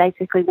 He's just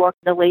basically working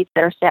the leads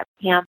that are set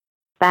for him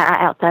by our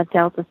outside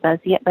sales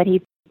associate, but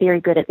he's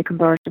very good at the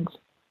conversions.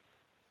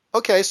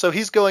 Okay, so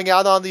he's going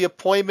out on the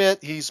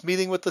appointment, he's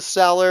meeting with the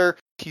seller,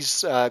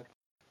 he's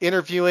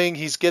interviewing,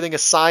 he's getting a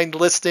signed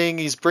listing,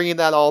 he's bringing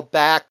that all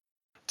back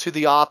to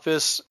the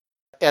office,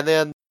 and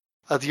then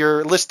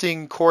your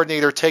listing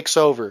coordinator takes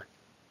over.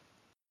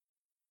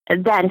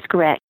 That is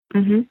correct.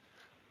 Mm-hmm.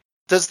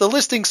 Does the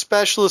listing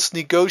specialist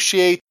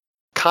negotiate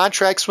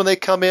contracts when they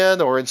come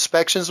in or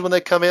inspections when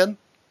they come in?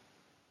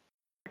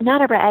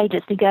 None of our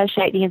agents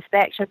negotiate the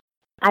inspection.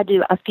 I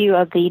do a few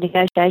of the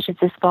negotiations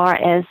as far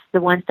as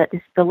the ones that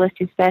the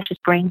listing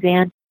specialist brings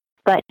in.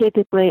 But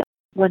typically,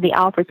 when the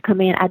offers come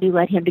in, I do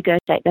let him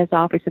negotiate those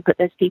offers and put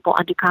those people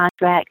under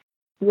contract.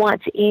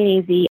 Once any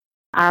of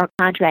our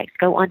contracts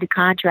go under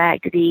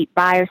contract, the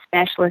buyer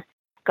specialists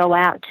go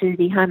out to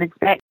the home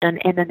inspection,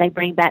 and then they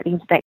bring back the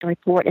inspection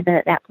report, and then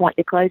at that point,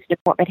 the closing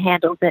department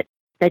handles it.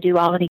 They do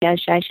all the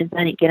negotiations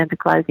and then get them to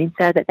closing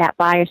so that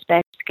buyer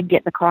specialist can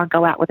get in the car and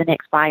go out with the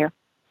next buyer.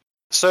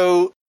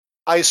 So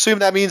I assume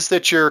that means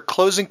that your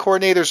closing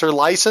coordinators are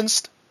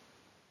licensed?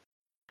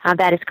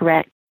 That is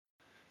correct.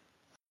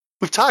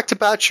 We've talked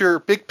about your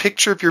big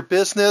picture of your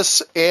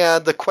business,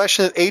 and the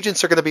question that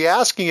agents are going to be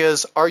asking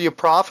is, are you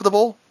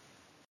profitable?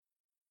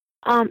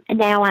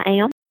 Now I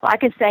am. I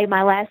can say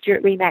my last year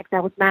at RE/MAX, I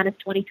was minus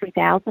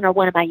 $23,000, or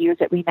one of my years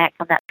at RE/MAX.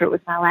 I'm not sure it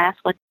was my last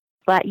one.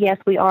 But yes,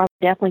 we are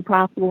definitely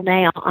profitable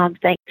now,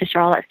 thanks to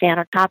Charlotte staying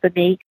on top of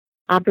me,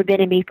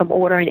 preventing me from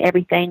ordering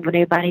everything when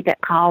everybody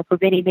that called,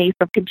 preventing me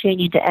from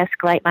continuing to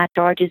escalate my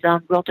charges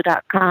on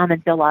Realtor.com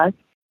and Zillow,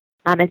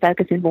 and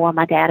focusing more on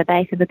my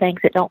database and the things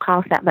that don't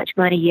cost that much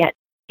money yet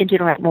can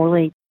generate more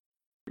leads.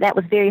 That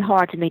was very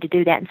hard to me to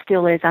do that, and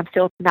still is. I'm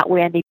still not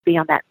where I need to be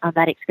on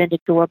that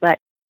expenditure, but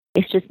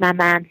it's just my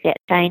mindset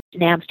changed.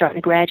 Now I'm starting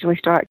to gradually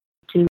start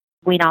to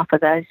wean off of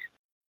those.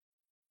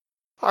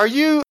 Are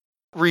you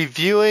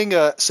reviewing,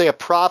 say, a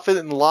profit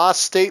and loss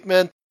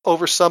statement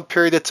over some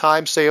period of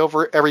time, say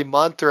over every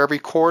month or every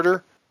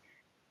quarter?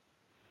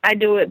 I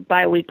do it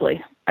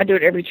biweekly. I do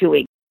it every 2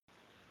 weeks.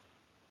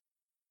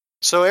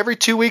 So every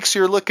 2 weeks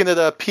you're looking at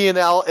a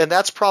P&L, and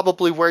that's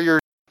probably where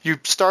you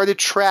started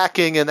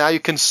tracking, and now you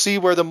can see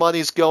where the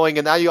money's going,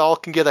 and now you all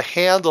can get a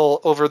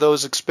handle over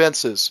those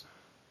expenses.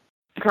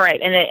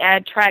 Correct. And I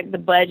track the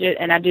budget,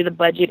 and I do the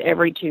budget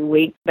every 2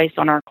 weeks based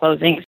on our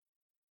closings.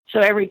 So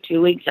every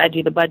 2 weeks I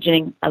do the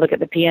budgeting. I look at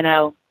the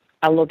P&L.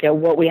 I look at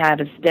what we have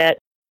as debt.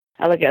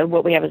 I look at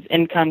what we have as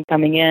income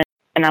coming in,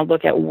 and I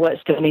look at what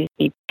still needs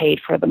to be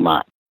paid for the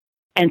month.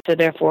 And so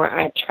therefore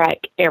I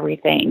track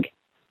everything.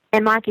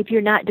 And Mike, if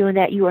you're not doing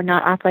that, you are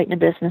not operating a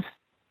business.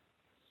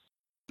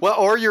 Well,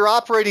 or you're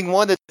operating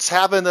one that's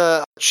having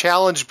a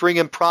challenge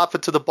bringing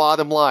profit to the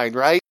bottom line,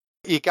 right?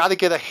 You got to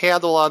get a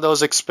handle on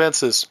those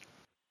expenses.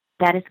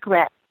 That is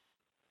correct.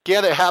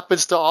 Again, it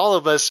happens to all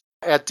of us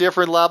at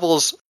different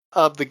levels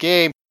of the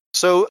game.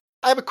 So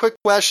I have a quick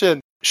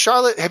question.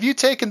 Charlotte, have you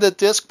taken the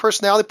DISC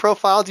personality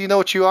profile? Do you know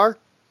what you are?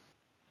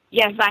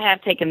 Yes, I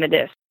have taken the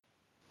DISC.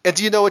 And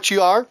do you know what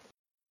you are?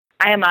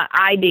 I am an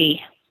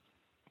ID.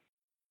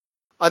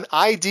 An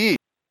ID?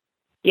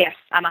 Yes,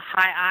 I'm a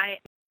high I.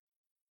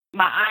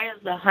 My I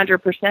is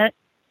 100%,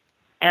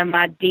 and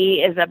my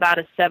D is about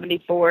a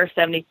 74,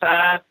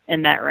 75,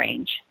 in that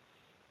range.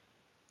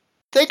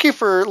 Thank you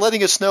for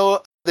letting us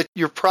know that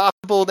you're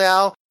profitable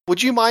now.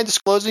 Would you mind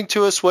disclosing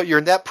to us what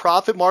your net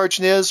profit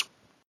margin is?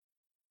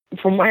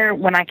 From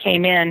when I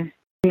came in,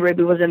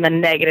 Ruby was in the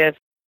negative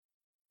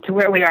to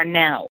where we are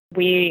now.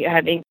 We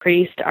have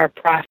increased our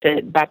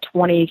profit by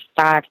 25%.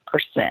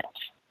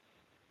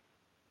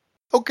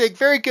 Okay,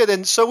 very good.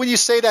 And so when you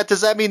say that,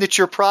 does that mean that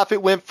your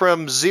profit went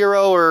from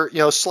zero or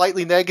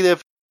slightly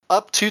negative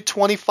up to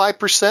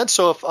 25%?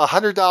 So if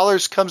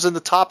 $100 comes in the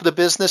top of the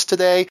business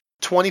today,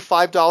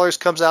 $25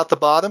 comes out the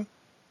bottom?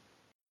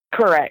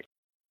 Correct.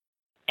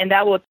 And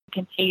that will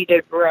continue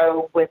to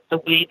grow with the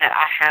way that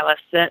I have it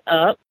set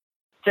up.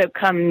 So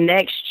come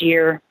next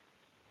year,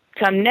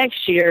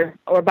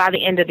 or by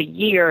the end of the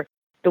year,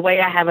 the way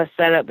I have it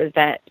set up is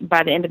that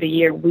by the end of the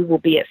year, we will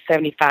be at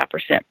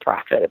 75%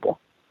 profitable.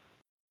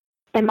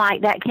 And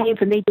Mike, that came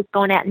from me just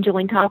going out and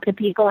talking to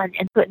people and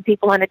putting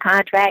people under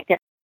contract and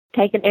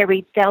taking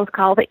every sales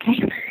call that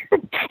came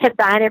and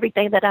buying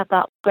everything that I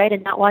thought was great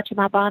and not watching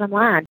my bottom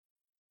line.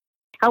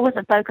 I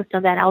wasn't focused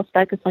on that. I was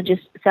focused on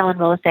just selling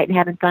real estate and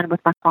having fun with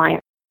my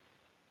clients,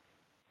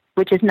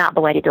 which is not the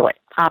way to do it,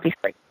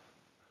 obviously.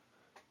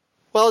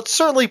 Well, it's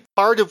certainly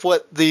part of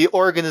what the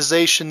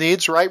organization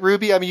needs, right,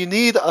 Ruby? I mean, you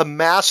need a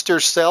master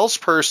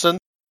salesperson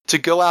to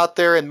go out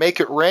there and make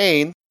it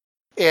rain.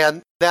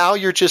 And now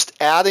you're just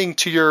adding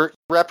to your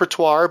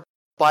repertoire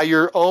by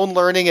your own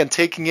learning and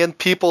taking in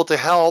people to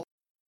help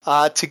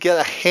to get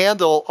a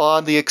handle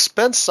on the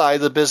expense side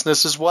of the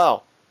business as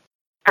well.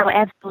 Oh,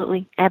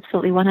 absolutely.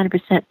 Absolutely.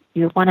 100%.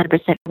 You're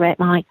 100% correct,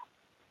 Mike.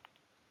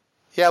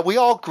 Yeah, we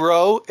all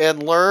grow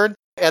and learn.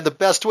 And the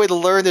best way to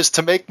learn is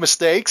to make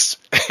mistakes.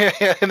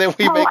 And then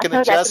we make an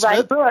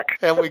adjustment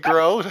and we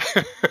grow.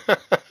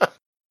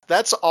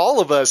 That's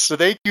all of us. So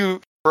thank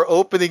you for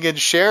opening and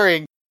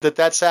sharing that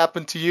that's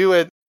happened to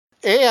you.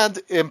 And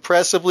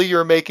impressively,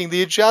 you're making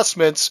the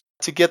adjustments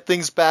to get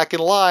things back in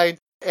line.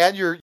 And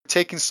you're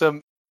taking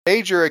some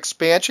major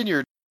expansion.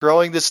 You're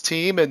growing this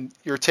team and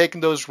you're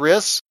taking those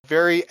risks.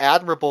 Very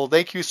admirable.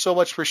 Thank you so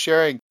much for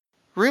sharing.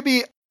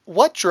 Ruby,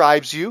 what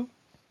drives you?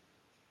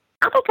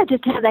 I think I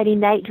just have that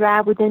innate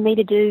drive within me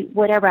to do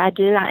whatever I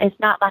do. It's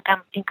not like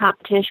I'm in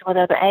competition with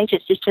other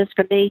agents. It's just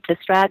for me to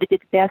strive to do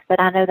the best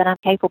that I know that I'm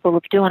capable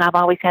of doing. I've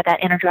always had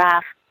that inner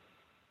drive.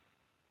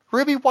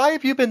 Ruby, why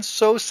have you been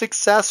so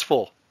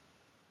successful?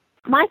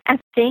 Mike, I'm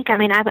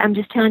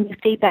just telling you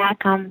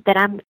feedback that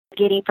I'm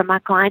getting from my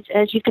clients.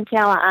 As you can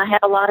tell, I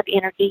have a lot of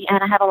energy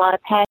and I have a lot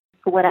of passion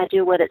for what I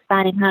do, whether it's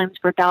finding homes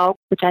for dogs,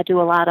 which I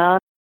do a lot of,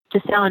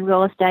 to selling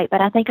real estate.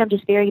 But I think I'm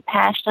just very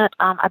passionate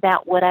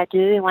about what I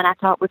do. And when I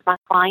talk with my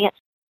clients,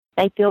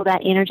 they feel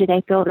that energy.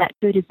 They feel that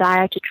true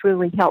desire to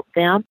truly help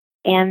them.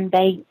 And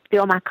they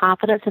feel my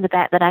confidence in the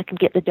fact that I can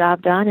get the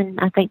job done. And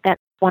I think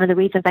that's one of the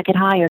reasons I get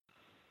hired.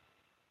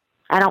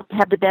 I don't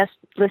have the best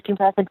listing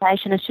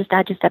presentation. It's just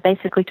I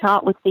basically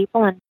talk with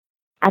people and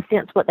I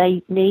sense what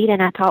they need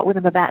and I talk with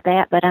them about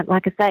that. But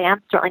like I say,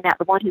 I'm certainly not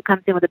the one who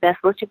comes in with the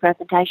best listing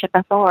presentation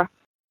by far.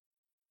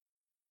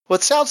 Well,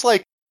 it sounds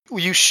like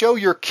you show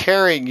you're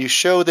caring. You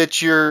show that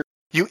you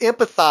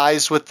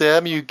empathize with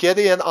them. You get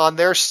in on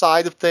their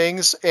side of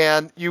things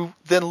and you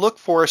then look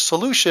for a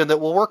solution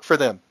that will work for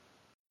them.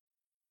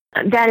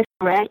 That is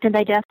correct. And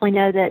they definitely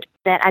know that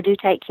I do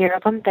take care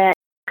of them, that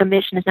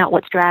commission is not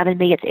what's driving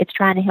me. It's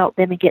trying to help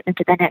them and get them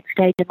to the next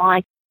stage in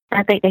life. And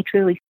I think they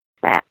truly see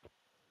that.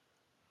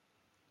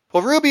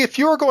 Well, Ruby, if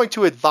you were going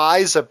to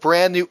advise a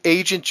brand new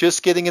agent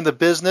just getting in the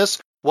business,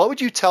 what would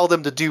you tell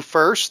them to do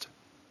first?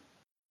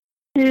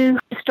 To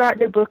start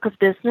their book of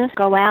business,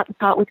 go out and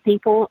talk with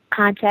people,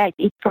 contact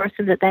each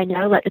person that they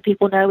know, let the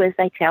people know as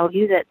they tell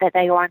you that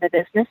they are in the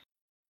business,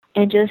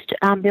 and just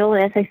build,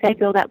 as they say,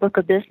 build that book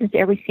of business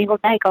every single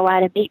day. Go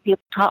out and meet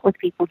people, talk with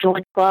people,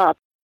 join clubs,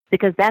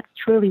 because that's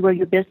truly where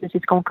your business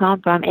is going to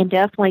come from. And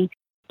definitely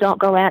don't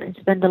go out and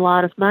spend a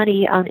lot of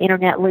money on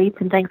internet leads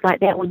and things like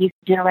that when you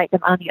can generate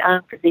them on your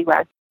own for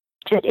zero.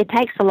 It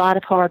takes a lot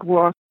of hard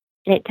work,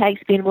 and it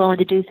takes being willing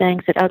to do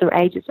things that other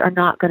agents are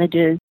not going to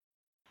do.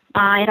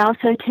 It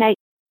also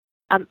takes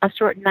a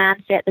certain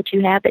mindset that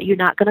you have that you're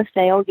not going to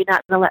fail. You're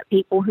not going to let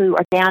people who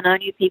are down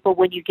on you, people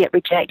when you get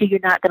rejected, you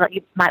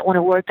might want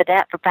to work for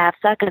that for 5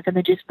 seconds and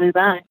then just move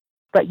on.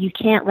 But you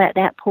can't let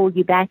that pull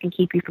you back and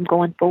keep you from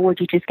going forward.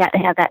 You just got to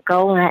have that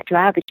goal and that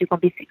drive that you're going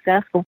to be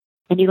successful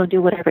and you're going to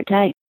do whatever it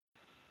takes.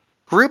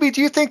 Ruby,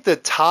 do you think the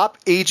top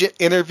agent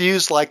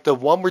interviews like the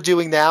one we're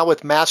doing now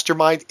with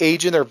Mastermind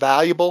Agent are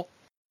valuable?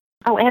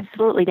 Oh,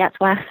 absolutely. That's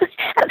why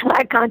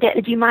I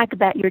contacted you, Mike,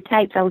 about your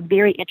tapes. I was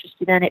very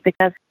interested in it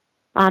because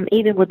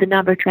even with the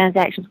number of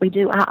transactions we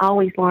do, I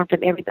always learn from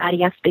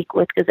everybody I speak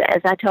with because,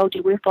 as I told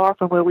you, we're far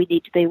from where we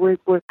need to be.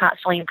 We're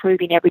constantly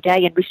improving every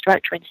day and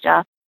restructuring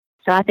stuff.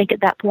 So I think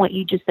at that point,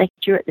 you just think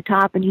you're at the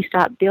top and you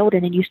stop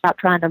building and you stop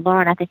trying to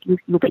learn. I think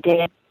you'll be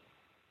dead.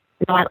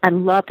 So I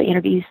love the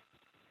interviews.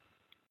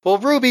 Well,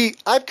 Ruby,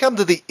 I've come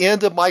to the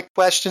end of my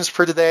questions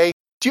for today.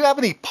 Do you have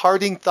any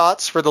parting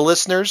thoughts for the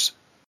listeners?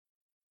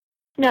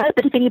 No,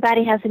 but if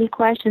anybody has any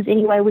questions,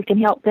 any way we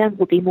can help them,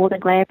 we'll be more than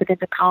glad for them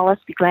to call us.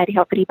 Be glad to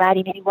help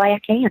anybody in any way I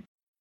can.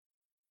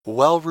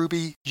 Well,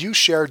 Ruby, you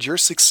shared your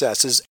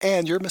successes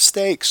and your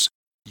mistakes.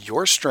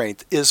 Your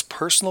strength is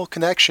personal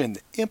connection,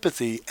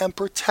 empathy, and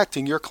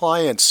protecting your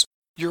clients.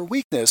 Your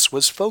weakness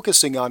was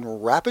focusing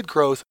on rapid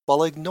growth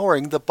while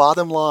ignoring the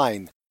bottom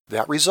line.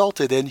 That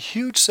resulted in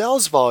huge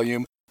sales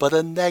volume, but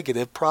a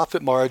negative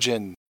profit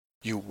margin.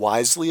 You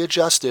wisely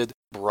adjusted,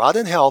 brought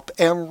in help,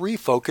 and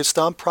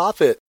refocused on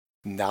profit.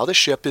 Now the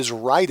ship is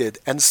righted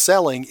and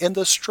selling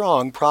into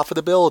strong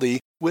profitability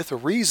with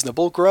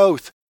reasonable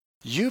growth.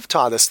 You've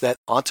taught us that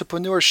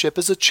entrepreneurship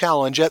is a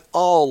challenge at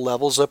all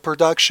levels of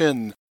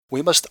production.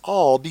 We must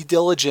all be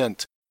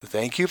diligent.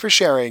 Thank you for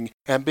sharing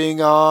and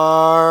being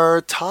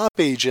our top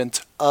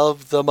agent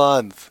of the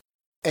month.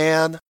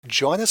 And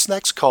join us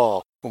next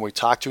call when we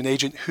talk to an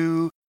agent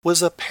who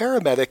was a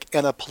paramedic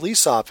and a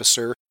police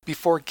officer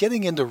before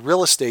getting into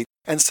real estate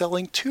and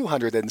selling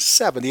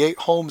 278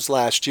 homes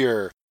last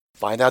year.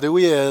 Find out who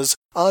he is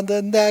on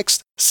the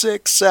next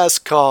Success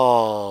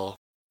Call.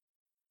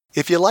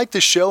 If you like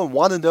the show and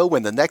want to know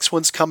when the next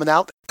one's coming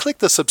out, click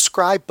the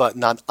subscribe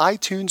button on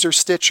iTunes or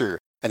Stitcher.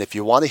 And if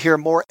you want to hear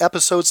more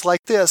episodes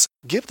like this,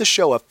 give the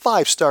show a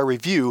 5-star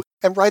review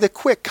and write a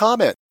quick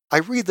comment. I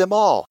read them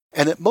all,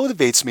 and it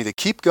motivates me to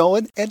keep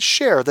going and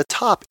share the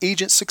top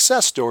agent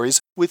success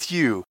stories with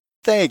you.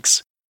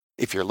 Thanks.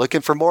 If you're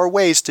looking for more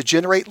ways to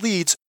generate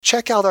leads,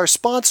 check out our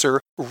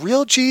sponsor,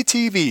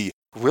 RealGTV,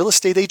 Real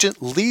Estate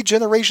Agent Lead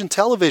Generation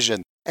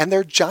Television, and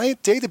their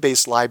giant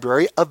database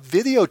library of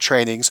video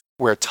trainings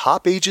where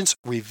top agents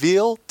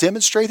reveal,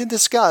 demonstrate, and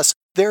discuss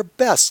their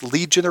best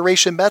lead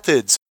generation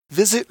methods.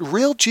 Visit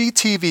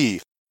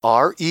RealGTV,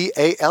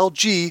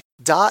 REALG.TV.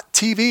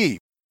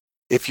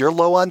 If you're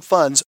low on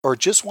funds or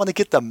just want to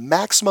get the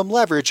maximum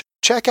leverage,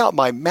 check out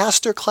my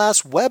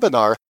masterclass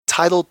webinar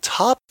titled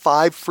Top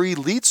 5 Free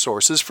Lead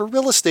Sources for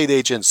Real Estate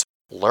Agents.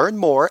 Learn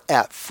more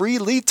at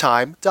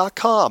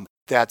freeleadtime.com.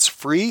 That's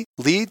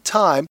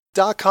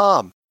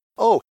freeleadtime.com.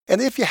 Oh,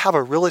 and if you have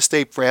a real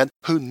estate friend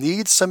who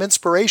needs some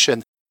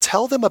inspiration,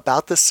 tell them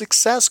about the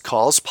Success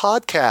Calls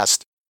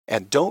podcast.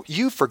 And don't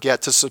you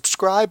forget to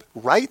subscribe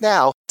right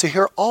now to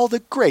hear all the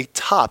great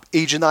top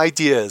agent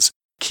ideas.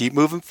 Keep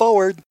moving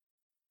forward.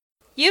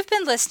 You've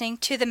been listening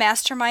to the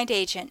Mastermind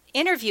Agent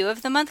Interview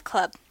of the Month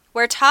Club,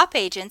 where top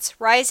agents,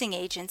 rising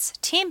agents,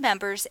 team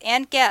members,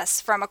 and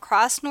guests from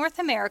across North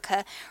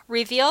America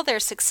reveal their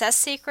success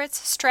secrets,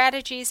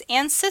 strategies,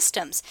 and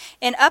systems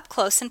in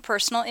up-close and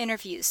personal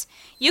interviews.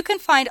 You can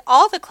find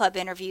all the club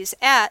interviews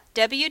at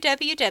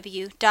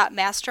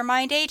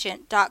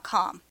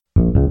www.mastermindagent.com.